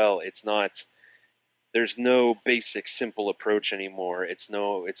pretty well. There's no basic simple approach anymore. It's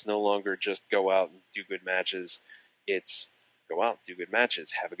no longer just go out and do good matches. It's go out, do good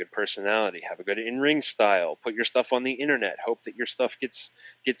matches, have a good personality, have a good in-ring style, put your stuff on the internet, hope that your stuff gets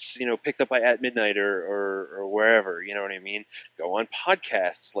picked up by At Midnight or wherever, you know what I mean? Go on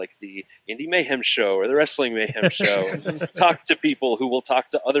podcasts like the Indie Mayhem Show or the Wrestling Mayhem Show and talk to people who will talk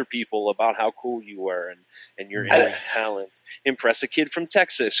to other people about how cool you were and your in-ring talent. Impress a kid from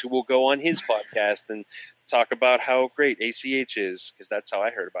Texas who will go on his podcast and talk about how great ACH is, because that's how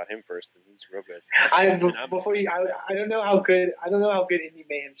I heard about him first, and he's real good. I don't know how good Indie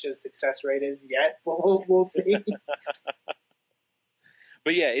Mayhem Show's success rate is yet, but we'll see.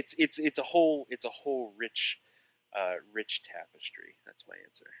 But yeah, it's a whole rich tapestry. That's my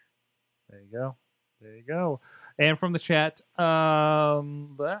answer. There you go. And from the chat,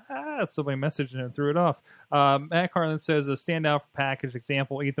 somebody messaged and threw it off. Matt Carlin says, a standout package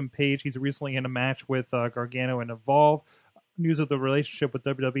example, Ethan Page. He's recently in a match with Gargano and Evolve. News of the relationship with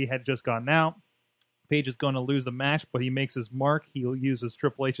WWE had just gone out. Page is going to lose the match, but he makes his mark. He'll use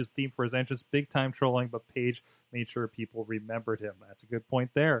Triple H's theme for his entrance. Big time trolling, but Page made sure people remembered him. That's a good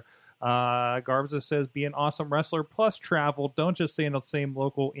point there. Garbza says, be an awesome wrestler plus travel. Don't just stay in the same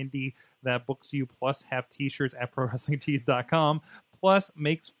local indie that books you, plus have t-shirts at ProWrestlingTees.com. Plus,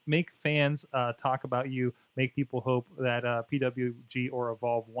 make fans talk about you, make people hope that PWG or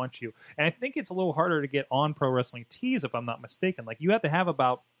Evolve want you. And I think it's a little harder to get on Pro Wrestling Tees, if I'm not mistaken. Like, you have to have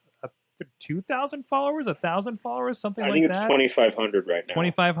about 2,000 followers, 1,000 followers, something like that. I think it's 2,500 right now.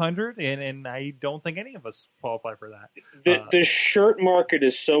 2,500, and I don't think any of us qualify for that. The shirt market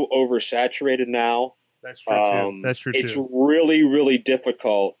is so oversaturated now. That's true, too. That's true, It's too. really, really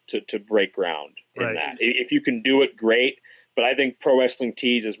difficult to break ground in that. If you can do it, great. But I think Pro Wrestling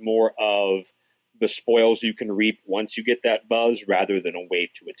Tees is more of the spoils you can reap once you get that buzz rather than a way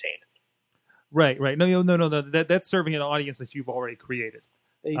to attain it. Right. No. That's serving an audience that you've already created.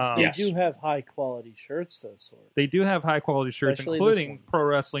 They Yes. do have high quality shirts, though, Sword. They do have high quality shirts, Especially including this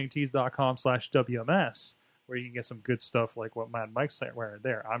ProWrestlingTees.com/WMS, where you can get some good stuff like what Mad Mike's wearing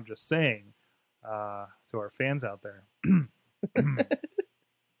there. I'm just saying to our fans out there.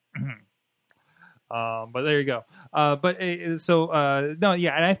 But there you go. No,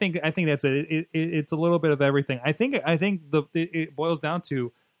 yeah, and I think that's it. It's a little bit of everything. I think it boils down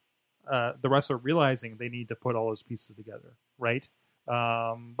to the wrestler realizing they need to put all those pieces together, right?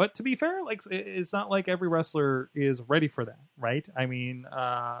 But to be fair, like, it's not like every wrestler is ready for that, right? I mean,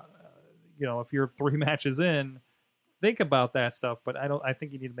 if you're 3 matches in, think about that stuff. But I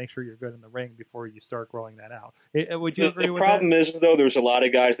think you need to make sure you're good in the ring before you start growing that out. Would you agree with that? The problem is, though, there's a lot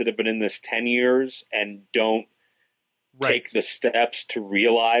of guys that have been in this 10 years and don't take the steps to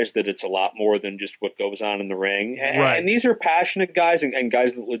realize that it's a lot more than just what goes on in the ring. And these are passionate guys and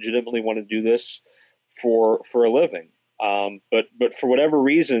guys that legitimately want to do this for a living. But for whatever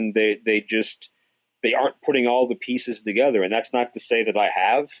reason, they aren't putting all the pieces together. And that's not to say that I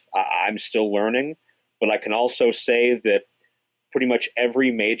have. I'm still learning. But I can also say that pretty much every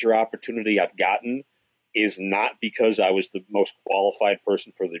major opportunity I've gotten is not because I was the most qualified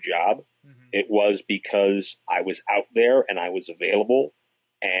person for the job. Mm-hmm. It was because I was out there and I was available,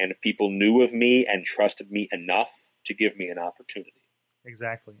 and people knew of me and trusted me enough to give me an opportunity.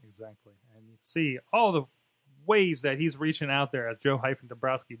 Exactly. And you see all the ways that he's reaching out there at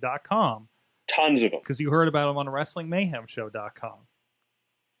joe-dombrowski.com. Tons of them. Because you heard about him on WrestlingMayhemShow.com.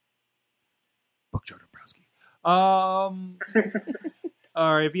 Book Joe Dombrowski.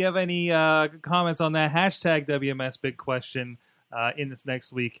 All right, if you have any comments on that, hashtag WMS Big Question in this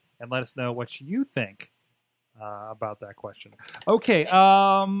next week, and let us know what you think about that question. Okay,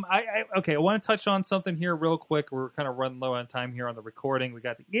 I want to touch on something here real quick. We're kind of running low on time here on the recording. We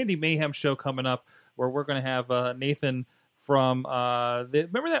got the Andy Mayhem Show coming up, where we're going to have Nathan from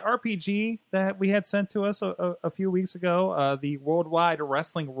remember that RPG that we had sent to us a few weeks ago, the Worldwide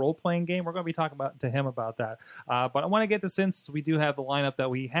Wrestling role-playing game. We're going to be talking to him about that. But I want to get this in since we do have the lineup that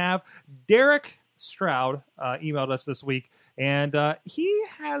we have. Derek Stroud emailed us this week, and he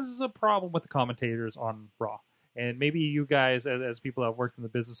has a problem with the commentators on Raw. And maybe you guys, as people that have worked in the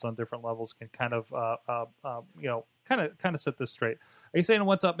business on different levels, can kind of set this straight. He's saying,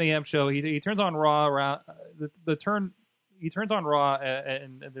 "What's up, Mayhem Show?" He turns on Raw around He turns on Raw,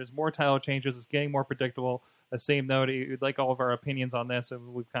 and there's more title changes. It's getting more predictable. The same note, you'd like all of our opinions on this,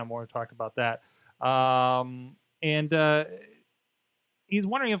 and we've kind of more talked about that. He's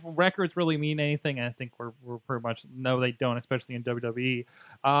wondering if records really mean anything, and I think we're pretty much no, they don't, especially in WWE.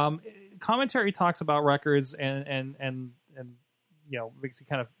 Commentary talks about records, and makes you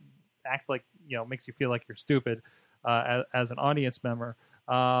kind of act like, makes you feel like you're stupid as an audience member.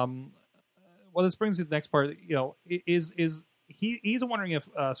 Well, this brings me to the next part. He's wondering if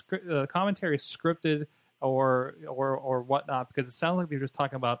commentary is scripted or whatnot, because it sounds like they're just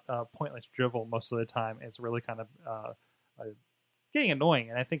talking about pointless drivel most of the time. It's really kind of getting annoying,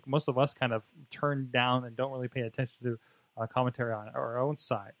 and I think most of us kind of turn down and don't really pay attention to commentary on our own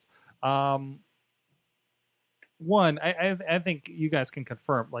sides. One, I think you guys can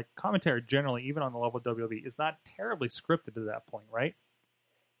confirm, like, commentary generally, even on the level of WWE, is not terribly scripted to that point, right?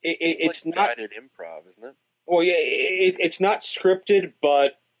 It's like not guided improv, isn't it? Well, yeah, it's not scripted,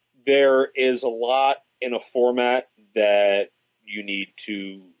 but there is a lot in a format that you need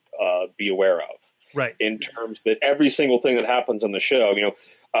to be aware of. Right. In terms that every single thing that happens on the show,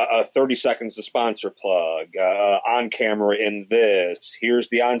 30 seconds to sponsor plug, on camera in this, here's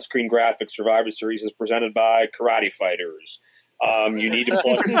the on-screen graphic. Survivor Series is presented by Karate Fighters. You need to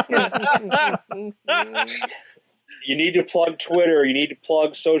plug. You need to plug Twitter. You need to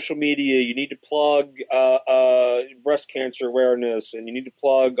plug social media. You need to plug breast cancer awareness, and you need to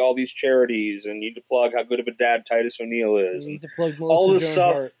plug all these charities, and you need to plug how good of a dad Titus O'Neil is. You need to plug all this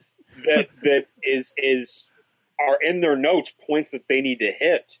stuff that is are in their notes points that they need to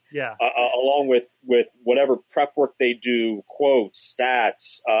hit. Yeah. Along with whatever prep work they do, quotes,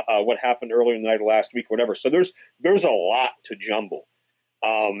 stats, what happened earlier in the night of last week, whatever. So there's a lot to jumble.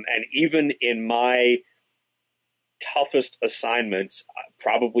 And even in my toughest assignments,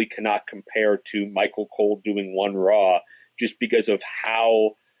 probably cannot compare to Michael Cole doing One Raw, just because of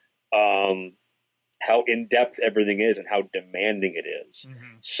how in depth everything is and how demanding it is.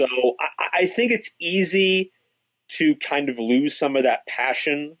 Mm-hmm. So I think it's easy to kind of lose some of that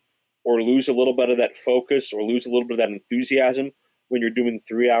passion, or lose a little bit of that focus, or lose a little bit of that enthusiasm when you're doing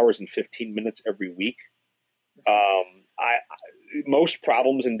 3 hours and 15 minutes every week. Most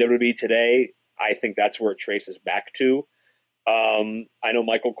problems in WWE today, I think that's where it traces back to. I know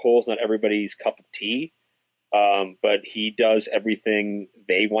Michael Cole's not everybody's cup of tea, but he does everything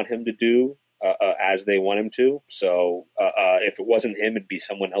they want him to do as they want him to. So if it wasn't him, it'd be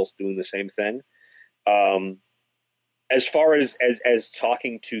someone else doing the same thing. As far as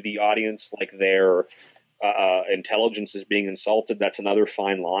talking to the audience like their intelligence is being insulted, that's another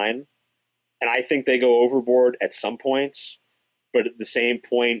fine line. And I think they go overboard at some points, but at the same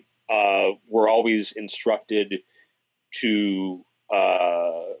point, we're always instructed to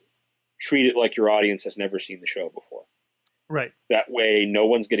treat it like your audience has never seen the show before. Right. That way, no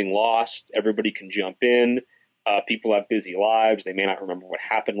one's getting lost. Everybody can jump in. People have busy lives. They may not remember what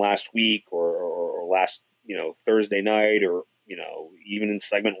happened last week or last, Thursday night, or, even in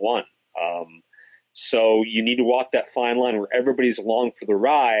segment one. So you need to walk that fine line where everybody's along for the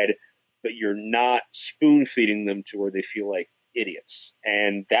ride, but you're not spoon feeding them to where they feel like idiots.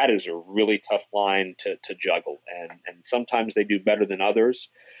 And that is a really tough line to juggle. And sometimes they do better than others.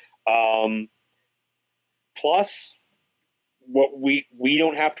 Plus, what we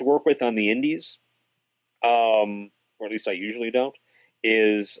don't have to work with on the indies, or at least I usually don't,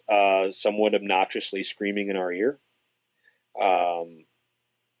 is somewhat obnoxiously screaming in our ear.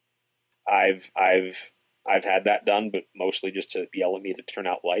 I've had that done, but mostly just to yell at me to turn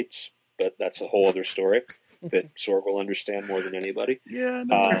out lights. But that's a whole other story that Sorg will understand more than anybody. Yeah,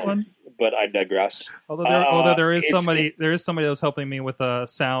 that one. But I digress. Although there is somebody that was helping me with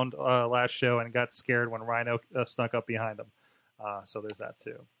sound last show and got scared when Rhino snuck up behind him. So there's that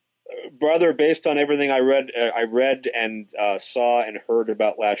too. Brother, based on everything I read and saw and heard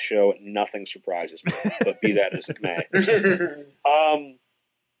about last show, nothing surprises me. But be that as it may,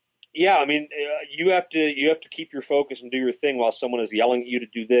 yeah, I mean, you have to keep your focus and do your thing while someone is yelling at you to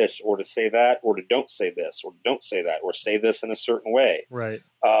do this or to say that or to don't say this or don't say that or say this in a certain way. Right.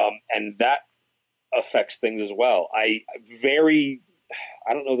 And that affects things as well. I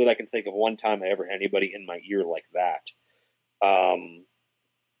don't know that I can think of one time I ever had anybody in my ear like that.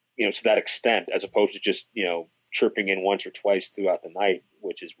 To that extent, as opposed to just, chirping in once or twice throughout the night,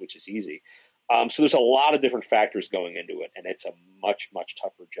 which is easy. So there's a lot of different factors going into it, and it's a much, much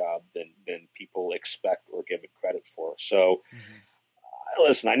tougher job than people expect or give it credit for. So,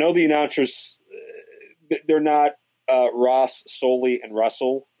 Listen, I know the announcers, they're not Ross, Soley, and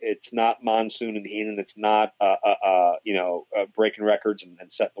Russell. It's not Monsoon and Heenan. It's not, breaking records and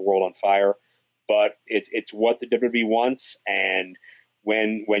setting the world on fire. But it's what the WWE wants, and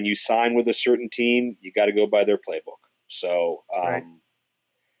when you sign with a certain team, you got to go by their playbook. So Right.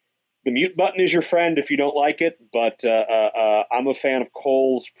 The mute button is your friend if you don't like it, but I'm a fan of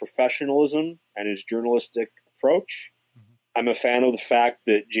Cole's professionalism and his journalistic approach. I'm a fan of the fact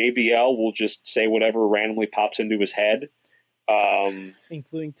that JBL will just say whatever randomly pops into his head,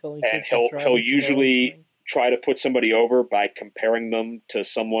 including telling and kids to try he'll to usually spell try to put somebody over by comparing them to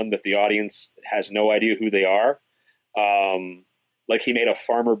someone that the audience has no idea who they are. Like he made a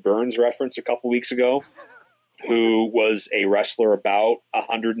Farmer Burns reference a couple weeks ago, who was a wrestler about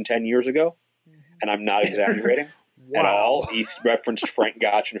 110 years ago, and I'm not exaggerating at all. He referenced Frank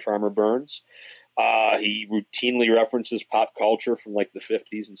Gotch and Farmer Burns. He routinely references pop culture from like the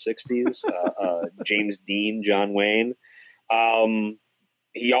 50s and 60s, James Dean, John Wayne.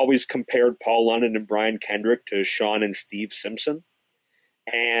 He always compared Paul London and Brian Kendrick to Shawn and Steve Simpson.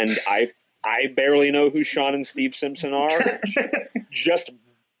 And I barely know who Shawn and Steve Simpson are, just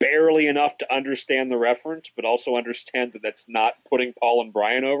barely enough to understand the reference, but also understand that that's not putting Paul and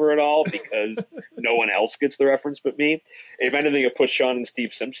Brian over at all, because no one else gets the reference but me. If anything, it puts Shawn and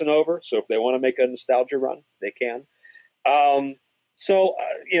Steve Simpson over. So if they want to make a nostalgia run, they can.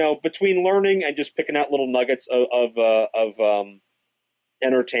 Between learning and just picking out little nuggets of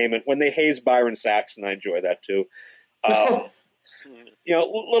entertainment, when they haze Byron Saxon, I enjoy that too.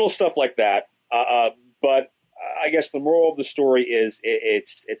 Little stuff like that. But I guess the moral of the story is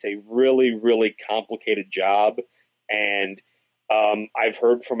it's a really, really complicated job, and I've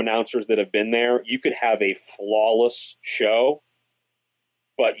heard from announcers that have been there, you could have a flawless show,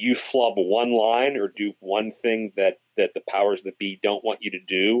 but you flub one line or do one thing that the powers that be don't want you to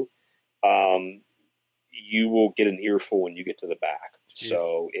do, you will get an earful when you get to the back. Jeez.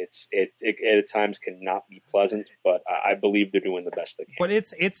 So it at times cannot be pleasant, but I believe they're doing the best they can. But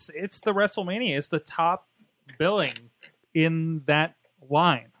it's the WrestleMania. It's the top billing in that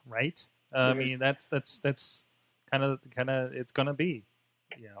line, right? I mean, that's kind of it's going to be,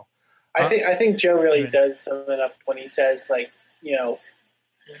 you know. I think Joe really does sum it up when he says, like, you know,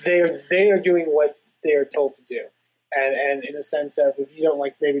 they are doing what they are told to do, and in a sense of, if you don't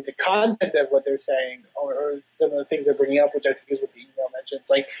like maybe the content of what they're saying or some of the things they're bringing up, which I think is what the email mentions,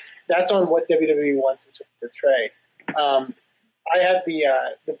 like, that's on what WWE wants to portray. I had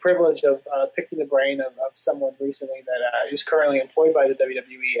the privilege of picking the brain of someone recently that is currently employed by the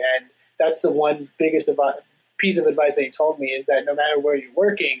WWE, and that's the one biggest piece of advice that he told me, is that no matter where you're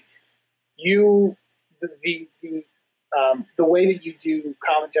working, the way that you do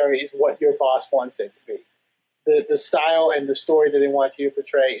commentary is what your boss wants it to be. The style and the story that they want you to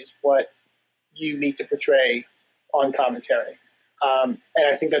portray is what you need to portray on commentary. And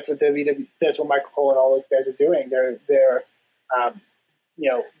I think that's what that's what Michael Cole and all those guys are doing. They're you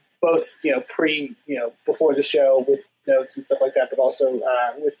know, both, you know, before the show with notes and stuff like that, but also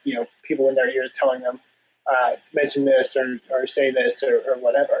with, you know, people in their ear telling them, mention this or say this or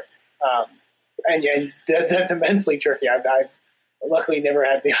whatever. And that's immensely tricky. I've luckily never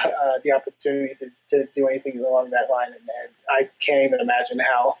had the opportunity to do anything along that line, and I can't even imagine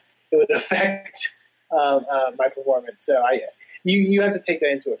how it would affect my performance. So you have to take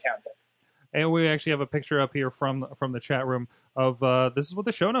that into account. And we actually have a picture up here from the chat room of this is what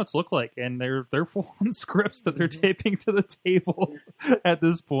the show notes look like, and they're full-on scripts that they're taping to the table at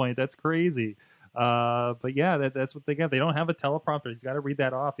this point. That's crazy. But yeah, that's what they get. They don't have a teleprompter. He's got to read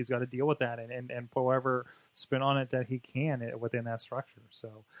that off. He's got to deal with that and put whatever spin on it that he can within that structure.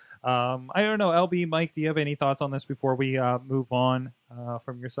 So I don't know. LB, Mike, do you have any thoughts on this before we move on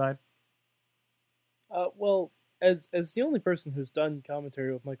from your side? Well, as the only person who's done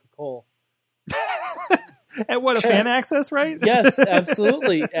commentary with Michael Cole. At what, a Fan Access, right? Yes,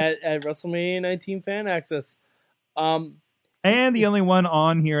 absolutely. at WrestleMania 19 Fan Access. And the only one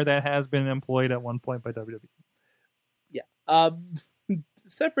on here that has been employed at one point by WWE. Yeah.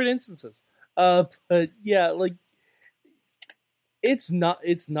 Separate instances. But yeah, like, it's not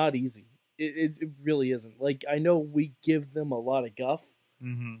easy. It really isn't. Like, I know we give them a lot of guff,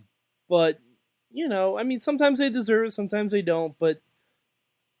 but, you know, I mean, sometimes they deserve it, sometimes they don't, but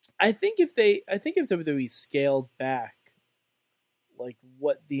I think if WWE scaled back, like,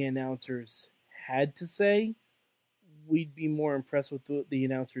 what the announcers had to say, we'd be more impressed with what the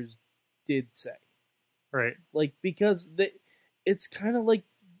announcers did say. Right. Like, because it's kind of like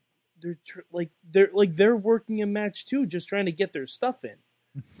they're working a match too, just trying to get their stuff in.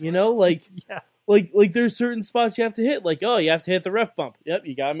 You know, like, yeah. Like there's certain spots you have to hit. Like, oh, you have to hit the ref bump. Yep,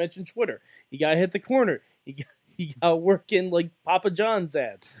 you gotta mention Twitter. You gotta hit the corner. You gotta work in, like, Papa John's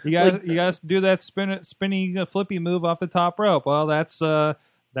ads. You gotta do that spinning flippy move off the top rope. Well, that's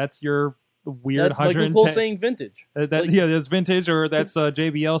your weird that's 110. Michael Cole saying vintage. Yeah, that's vintage, or that's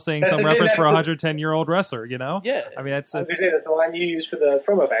JBL saying some reference for a 110-year-old wrestler. You know? Yeah. I mean, that's the line you use for the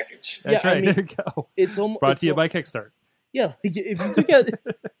promo package. That's right. There you go. It's brought to you by Kickstart. Yeah, if you took out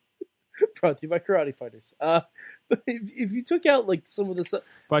brought to you by Karate Fighters. But if you took out, like, some of the stuff,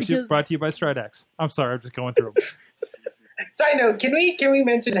 brought to you by Stridex. I'm sorry, I'm just going through them. Side note: Can we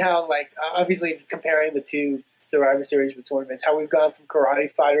mention how, like, obviously comparing the two Survivor Series with tournaments, how we've gone from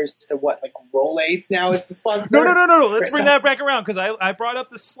Karate Fighters to what, like, Rolaids now is the sponsor? No. Let's bring that back around, because I brought up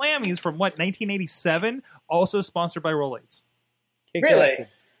the Slammies from 1987, also sponsored by Rolaids. Really? Acid.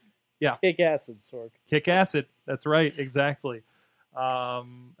 Yeah. Kick Acid, Sorg. Kick Acid. That's right, exactly.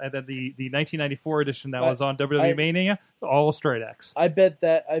 And then the 1994 edition that was on WWE Mania, all Straight X. I bet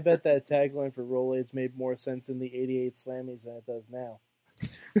that tagline for Rolaids made more sense in the '88 Slammies than it does now.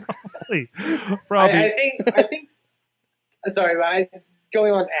 Probably. I think. Sorry,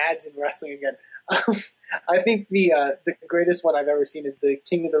 going on ads and wrestling again. I think the greatest one I've ever seen is the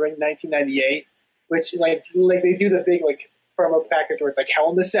King of the Ring 1998, which like they do the big, like, promo package where it's like Hell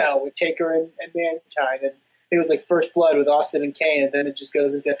in the Cell with Taker and Mankind, and it was like First Blood with Austin and Kane, and then it just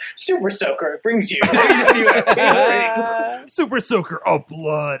goes into Super Soaker. It brings you Super Soaker of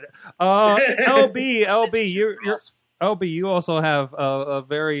Blood. LB, you also have a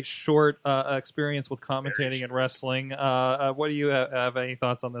very short experience with commentating and wrestling. What do you have any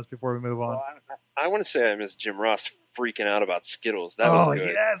thoughts on this before we move on? Well, I want to say I miss Jim Ross freaking out about Skittles. That was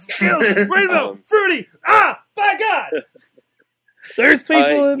good. Yes, Skittles, rainbow, fruity. By God. There's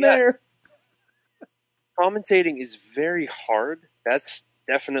people in yeah. there. Commentating is very hard. That's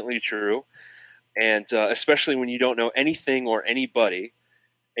definitely true. And especially when you don't know anything or anybody,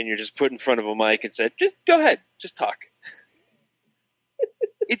 and you're just put in front of a mic and said, just go ahead, just talk.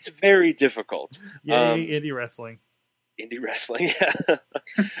 It's very difficult. Yay, indie wrestling. Indie wrestling, yeah.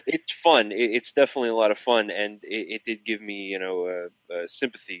 It's fun. It's definitely a lot of fun, and it did give me,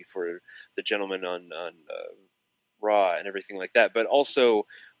 sympathy for the gentleman on Raw and everything like that. But also,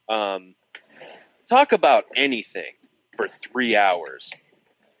 talk about anything for 3 hours.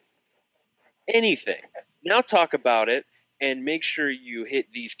 Anything. Now talk about it and make sure you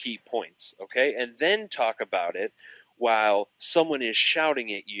hit these key points, okay? And then talk about it while someone is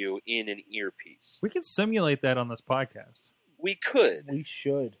shouting at you in an earpiece. We can simulate that on this podcast. We could. We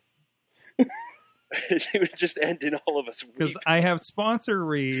should. It would just end in all of us weeping. Because I have sponsor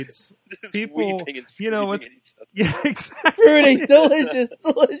reads. Just People, weeping and you know, screaming it's at each other. yeah, exactly. Fruity,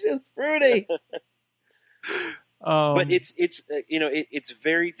 delicious, fruity. But it's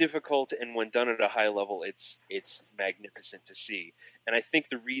very difficult, and when done at a high level, it's magnificent to see. And I think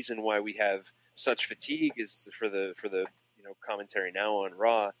the reason why we have such fatigue is for the commentary now on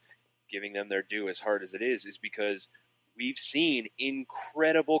Raw, giving them their due as hard as it is because we've seen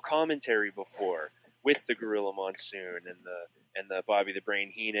incredible commentary before with the Gorilla Monsoon and the Bobby the Brain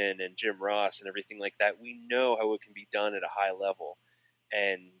Heenan and Jim Ross and everything like that. We know how it can be done at a high level,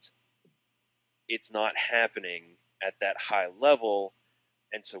 and it's not happening at that high level,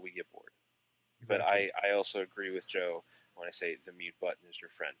 and so we get bored. Exactly. But I also agree with Joe when I say the mute button is your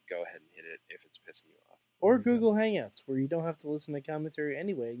friend. Go ahead and hit it if it's pissing you off. Or Google Hangouts, where you don't have to listen to commentary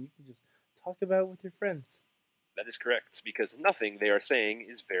anyway, and you can just talk about it with your friends. That is correct, because nothing they are saying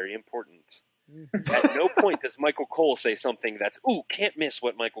is very important. At no point does Michael Cole say something that's, can't miss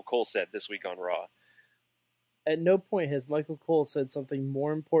what Michael Cole said this week on Raw. At no point has Michael Cole said something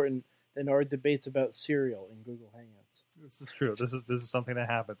more important than our debates about cereal in Google Hangouts. This is true. This is something that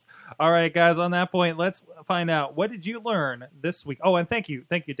happens. All right, guys, on that point, let's find out, what did you learn this week? Oh, and thank you,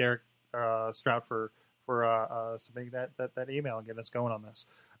 Derek Stroud, for submitting that email and getting us going on this.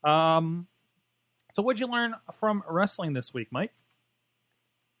 So what did you learn from wrestling this week, Mike?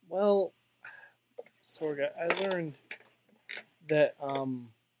 Well, Sorga, I learned that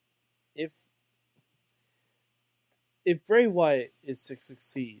if Bray Wyatt is to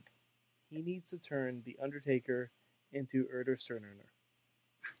succeed, he needs to turn The Undertaker into Erder Sterner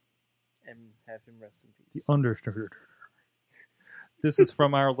and have him rest in peace. The Undertaker. This is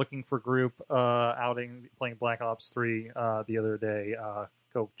from our Looking for Group outing, playing Black Ops 3 the other day.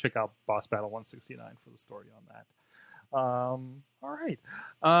 Go check out Boss Battle 169 for the story on that. All right.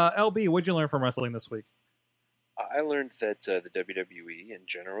 LB, what did you learn from wrestling this week? I learned that the WWE in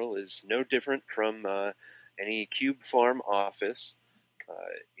general is no different from any Cube Farm office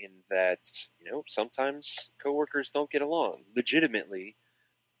in that, sometimes coworkers don't get along. Legitimately,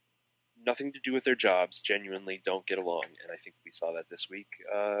 nothing to do with their jobs, genuinely don't get along. And I think we saw that this week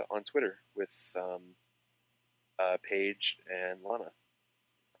on Twitter with Paige and Lana.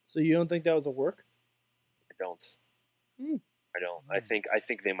 So you don't think that was a work? I don't. I don't. I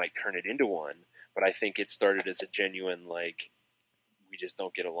think they might turn it into one, but I think it started as a genuine, we just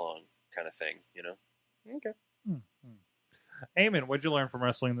don't get along kind of thing, Okay. Eamon, what did you learn from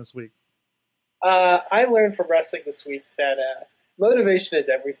wrestling this week? I learned from wrestling this week that motivation is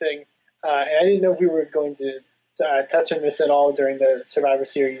everything. And I didn't know if we were going to touch on this at all during the Survivor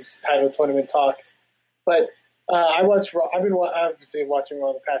Series title tournament talk. But I watched Raw. I've been obviously watching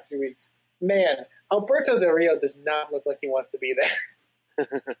Raw the past few weeks. Man, Alberto Del Rio does not look like he wants to be there.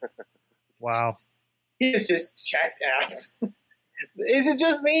 Wow. He is just checked out. Is it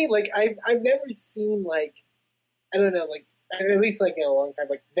just me? I've never seen I don't know, at least in a long time,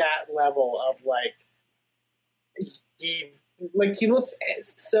 that level of he looks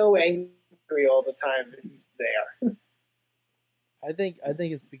so angry all the time that he's there. I think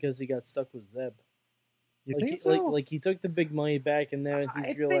it's because he got stuck with Zeb. You think so? He took the big money back, and now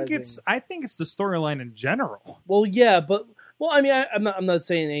he's realizing. I think it's the storyline in general. Well, yeah, but I'm not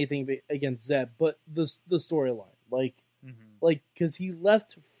saying anything against Zeb, but the storyline, because he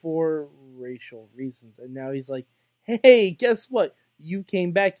left for racial reasons, and now he's like, hey, guess what? You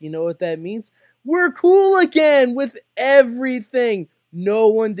came back. You know what that means? We're cool again with everything. No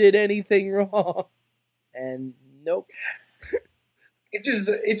one did anything wrong, and nope.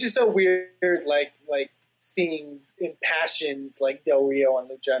 It's just so weird, seeing impassioned Del Rio on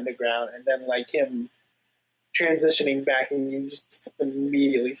Lucha Underground, and then him transitioning back, and you just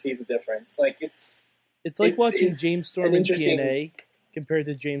immediately see the difference. It's like watching James Storm in TNA compared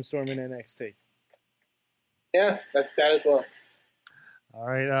to James Storm in NXT. Yeah, that as well. All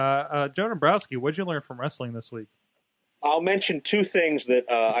right, Joe Dombrowski, what'd you learn from wrestling this week? I'll mention two things that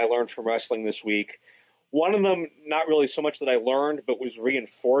I learned from wrestling this week. One of them, not really so much that I learned, but was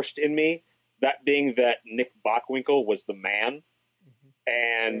reinforced in me, that being that Nick Bockwinkel was the man.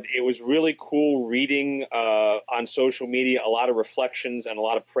 And it was really cool reading on social media a lot of reflections and a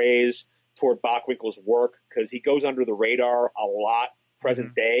lot of praise toward Bockwinkel's work, because he goes under the radar a lot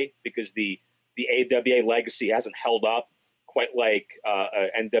present day because the AWA legacy hasn't held up quite like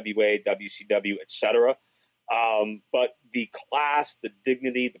NWA, WCW, etc. But the class, the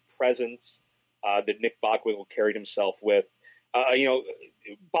dignity, the presence that Nick Bockwinkel carried himself with.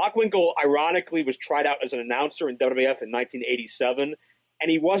 Bockwinkel, ironically, was tried out as an announcer in WWF in 1987,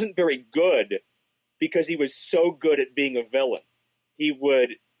 and he wasn't very good because he was so good at being a villain. He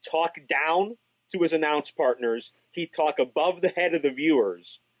would talk down to his announce partners. He'd talk above the head of the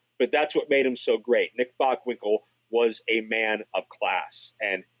viewers, but that's what made him so great. Nick Bockwinkel was a man of class,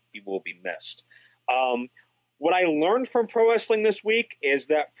 and he will be missed. What I learned from pro wrestling this week is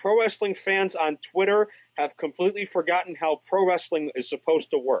that pro wrestling fans on Twitter have completely forgotten how pro wrestling is supposed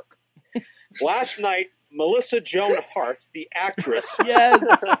to work. Last night, Melissa Joan Hart, the actress,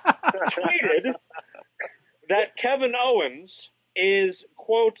 tweeted that Kevin Owens is,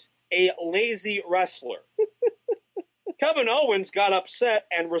 quote, a lazy wrestler. Kevin Owens got upset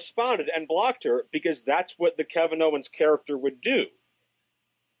and responded and blocked her because that's what the Kevin Owens character would do.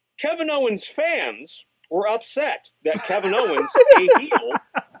 Kevin Owens fans were upset that Kevin Owens, a heel,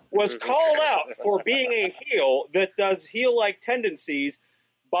 was called out for being a heel that does heel-like tendencies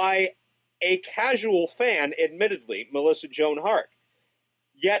by a casual fan, admittedly, Melissa Joan Hart.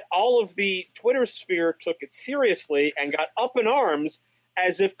 Yet all of the Twitter sphere took it seriously and got up in arms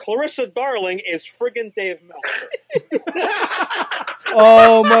as if Clarissa Darling is friggin' Dave Meltzer.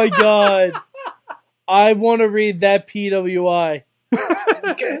 Oh my god. I want to read that PWI.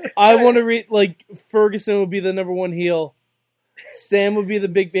 I want to read, like, Ferguson would be the number one heel. Sam would be the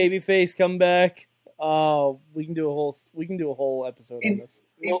big baby face, come back. We can do a whole episode on this.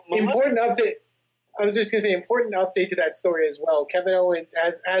 Important update. I was just going to say, important update to that story as well. Kevin Owens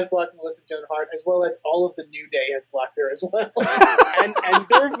has blocked Melissa Joan Hart, as well as all of the New Day has blocked her as well. and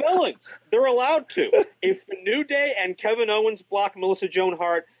they're villains. They're allowed to. If the New Day and Kevin Owens block Melissa Joan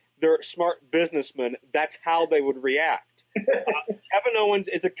Hart, they're smart businessmen. That's how they would react. Kevin Owens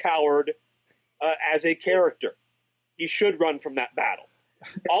is a coward as a character. He should run from that battle.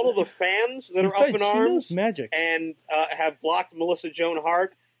 All of the fans that are up in arms and have blocked Melissa Joan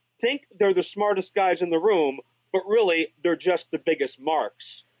Hart think they're the smartest guys in the room, but really they're just the biggest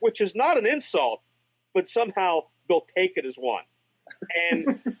marks, which is not an insult, but somehow they'll take it as one.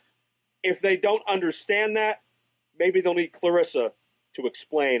 And if they don't understand that, maybe they'll need Clarissa to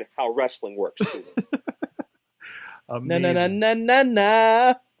explain how wrestling works to them.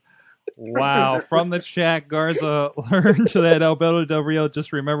 Na. Wow. From the chat, Garza learned that Alberto Del Rio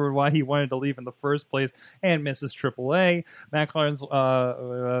just remembered why he wanted to leave in the first place and misses AAA. Matt Carlins,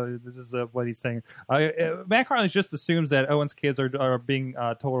 this is what he's saying. Matt Carlins just assumes that Owens' kids are being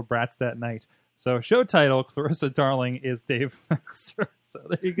total brats that night. So, show title, Clarissa Darling is Dave Meltzer. So,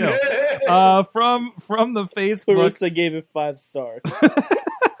 there you go. From the Facebook. Clarissa gave it 5 stars.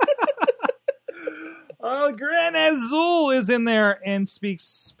 Gran Azul is in there and speaks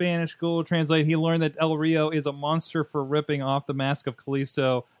Spanish. Google Translate. He learned that El Rio is a monster for ripping off the mask of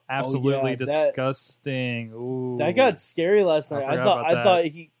Kalisto. Absolutely disgusting. Ooh. That got scary last night.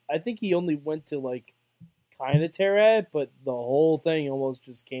 I think he only went to, like, kind of tear at it, but the whole thing almost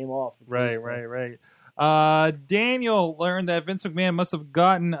just came off. Right. Daniel learned that Vince McMahon must have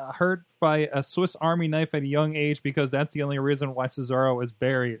gotten hurt by a Swiss Army knife at a young age because that's the only reason why Cesaro is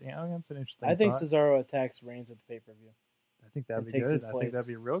buried. Yeah, that's an interesting I think thought. Cesaro attacks Reigns at the pay-per-view. I think that'd be good. I think that'd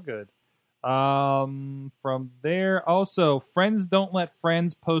be real good. From there, also, Friends Don't Let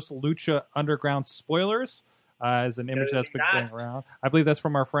Friends post Lucha Underground spoilers. As an image that's been going around. I believe that's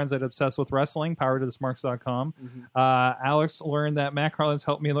from our friends at Obsessed with Wrestling, powertothismarks.com. Alex learned that Matt Carlins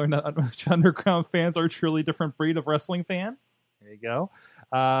helped me learn that Underground fans are a truly different breed of wrestling fan. There you go.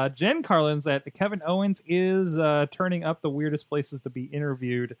 Jen Carlins that Kevin Owens is turning up the weirdest places to be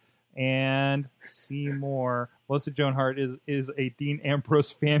interviewed. And see more. Melissa Joan Hart is a Dean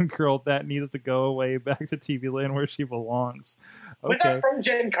Ambrose fangirl that needs to go away back to TV Land where she belongs. Okay. Was that from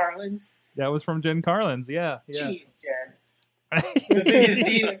Jen Carlins? That was from Jen Carlins, yeah. Jeez, Jen.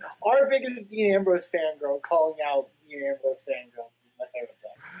 Our biggest Dean Ambrose fangirl calling out Dean Ambrose fangirl. My favorite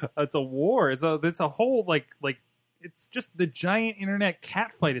thing. It's a war. It's a whole like it's just the giant internet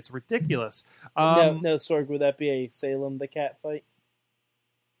cat fight. It's ridiculous. No, Sorg, would that be a Salem the cat fight?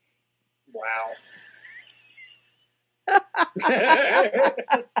 Wow. I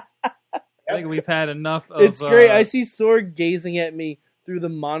think we've had enough of... It's great. I see Sorg gazing at me through the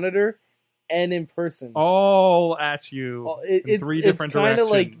monitor and in person. all at you in three different It's kind directions.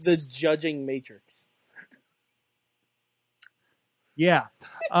 of like the judging Matrix. Yeah.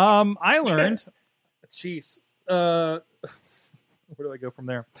 I learned... Jeez. Where do I go from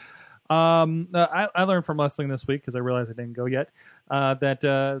there? I learned from wrestling this week, because I realized I didn't go yet, that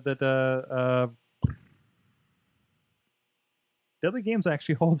Deadly Games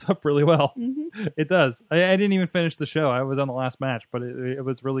actually holds up really well. Mm-hmm. It does. I didn't even finish the show. I was on the last match, but it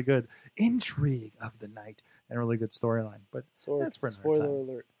was really good. Intrigue of the night and a really good storyline. But Sorg, that's for another spoiler time.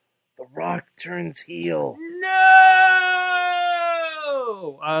 alert. The Rock turns heel. No!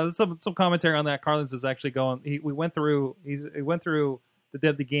 Some commentary on that. Carlins is actually going. He went through the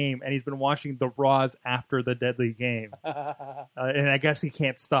Deadly Game, and he's been watching the Raws after the Deadly Game, and I guess he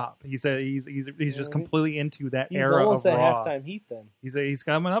can't stop. He said he's just completely into that He's era almost of at Raw. halftime heat then. He's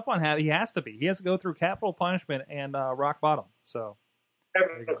coming up on He has to be. He has to go through Capital Punishment and Rock Bottom. So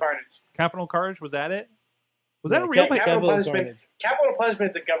Capital Carnage. Capital Carnage, was that it? Was Yeah, that a real? Capital Capital Punishment. Carnage. Capital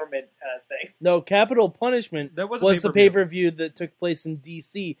Punishment is a government thing. No, Capital Punishment That was was a the pay-per-view that took place in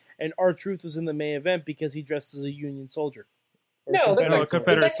D.C., and R-Truth was in the main event because he dressed as a Union soldier. Or No, Confederate that's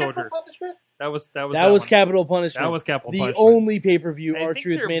Confederate is that Capital soldier. Punishment? That was That was one. Capital Punishment. That was Capital the Punishment. only pay-per-view I think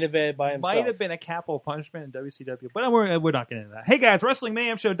R-Truth there main event by himself. Might have been a Capital Punishment in WCW, but we're not getting into that. Hey guys,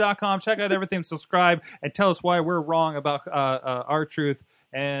 WrestlingMayhemShow.com. Check out everything, subscribe, and tell us why we're wrong about R-Truth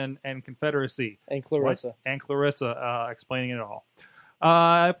and Confederacy. And Clarissa. And Clarissa explaining it all.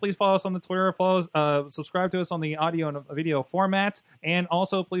 Please follow us on the Twitter. Subscribe to us on the audio and video formats. And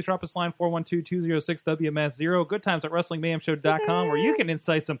also, please drop us a line 412-206-WMS0. Good times at WrestlingMayhemShow.com, where you can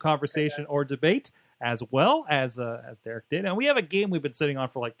incite some conversation or debate, as well as Derek did. And we have a game we've been sitting on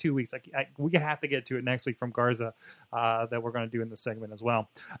for like 2 weeks. We have to get to it next week from Garza that we're going to do in this segment as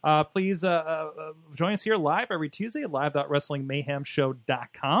well. Please join us here live every Tuesday at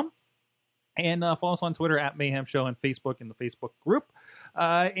live.wrestlingmayhemshow.com. And follow us on Twitter at Mayhem Show and Facebook in the Facebook group.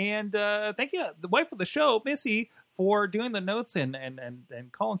 And thank you, the wife of the show, Missy, for doing the notes and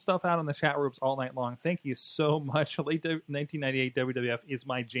calling stuff out in the chat rooms all night long. Thank you so much. Late 1998 WWF is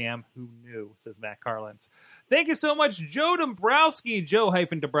my jam. Who knew, says Matt Carlins. Thank you so much, Joe Dombrowski,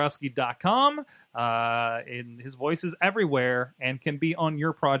 joe-dombrowski.com. And his voice is everywhere and can be on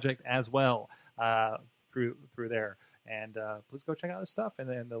your project as well through there. And please go check out this stuff. And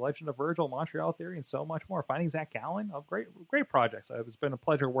then The Legend of Virgil, Montreal Theory, and so much more. Finding Zach Gallen, great projects. It's been a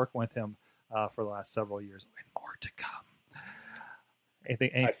pleasure working with him for the last several years. And more to come.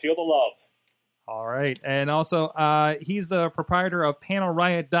 Anything? I feel the love. All right. And also, he's the proprietor of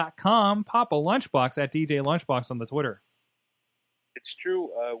PanelRiot.com. Papa Lunchbox at DJ Lunchbox on the Twitter. It's true.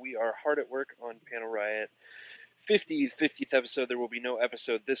 We are hard at work on Panel Riot. 50th episode. There will be no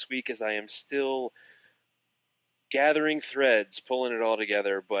episode this week, as I am still gathering threads, pulling it all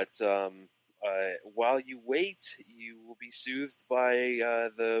together. But while you wait, you will be soothed by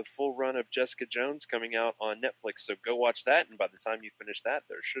the full run of Jessica Jones coming out on Netflix. So go watch that, and by the time you finish that,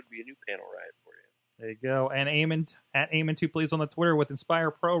 there should be a new Panel Riot for you. There you go. And Eamon at Eamon2 please on the Twitter with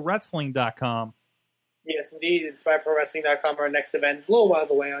InspireProWrestling.com. Yes, indeed. InspireProWrestling.com. Our next event is a little while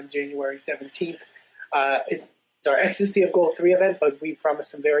away on January 17th. It's our Ecstasy of Gold 3 event, but we promise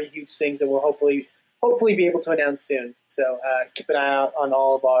some very huge things that we'll hopefully be able to announce soon. So keep an eye out on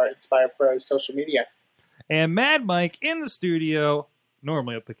all of our Inspire Pro social media. And Mad Mike in the studio,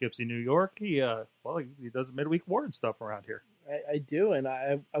 normally at Poughkeepsie, New York. He does midweek ward stuff around here. I do, and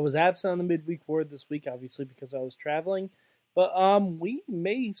I was absent on the midweek ward this week, obviously, because I was traveling. But we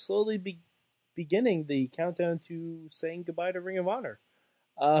may slowly be beginning the countdown to saying goodbye to Ring of Honor.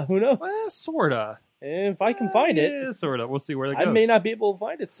 Who knows? Well, sorta. If I can find it. Yeah, sorta. We'll see where that goes. I may not be able to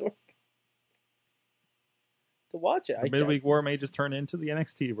find it, Sorg. To watch it. The midweek war may just turn into the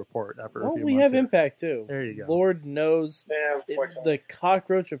NXT report after a few we months have here. Impact too. There you go. Lord knows, Yeah, the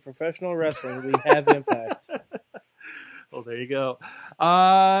cockroach of professional wrestling. We have Impact. Well, there you go.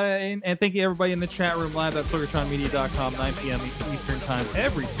 And thank you, everybody in the chat room live at SorgatronMedia.com, 9 p.m. Eastern Time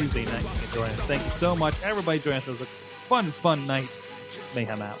every Tuesday night. You can join us. Thank you so much. Everybody join us. It was a fun night.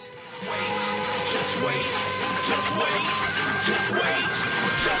 Mayhem out. Just wait. Just wait. Just wait. Just wait.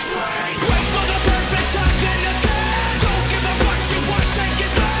 Wait for the perfect time, then attack. Don't give up what you want, take it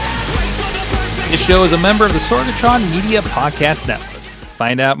back. Wait for the perfect This show is a member of the Sorgatron Media Podcast Network.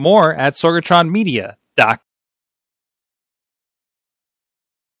 Find out more at sorgatronmedia.com.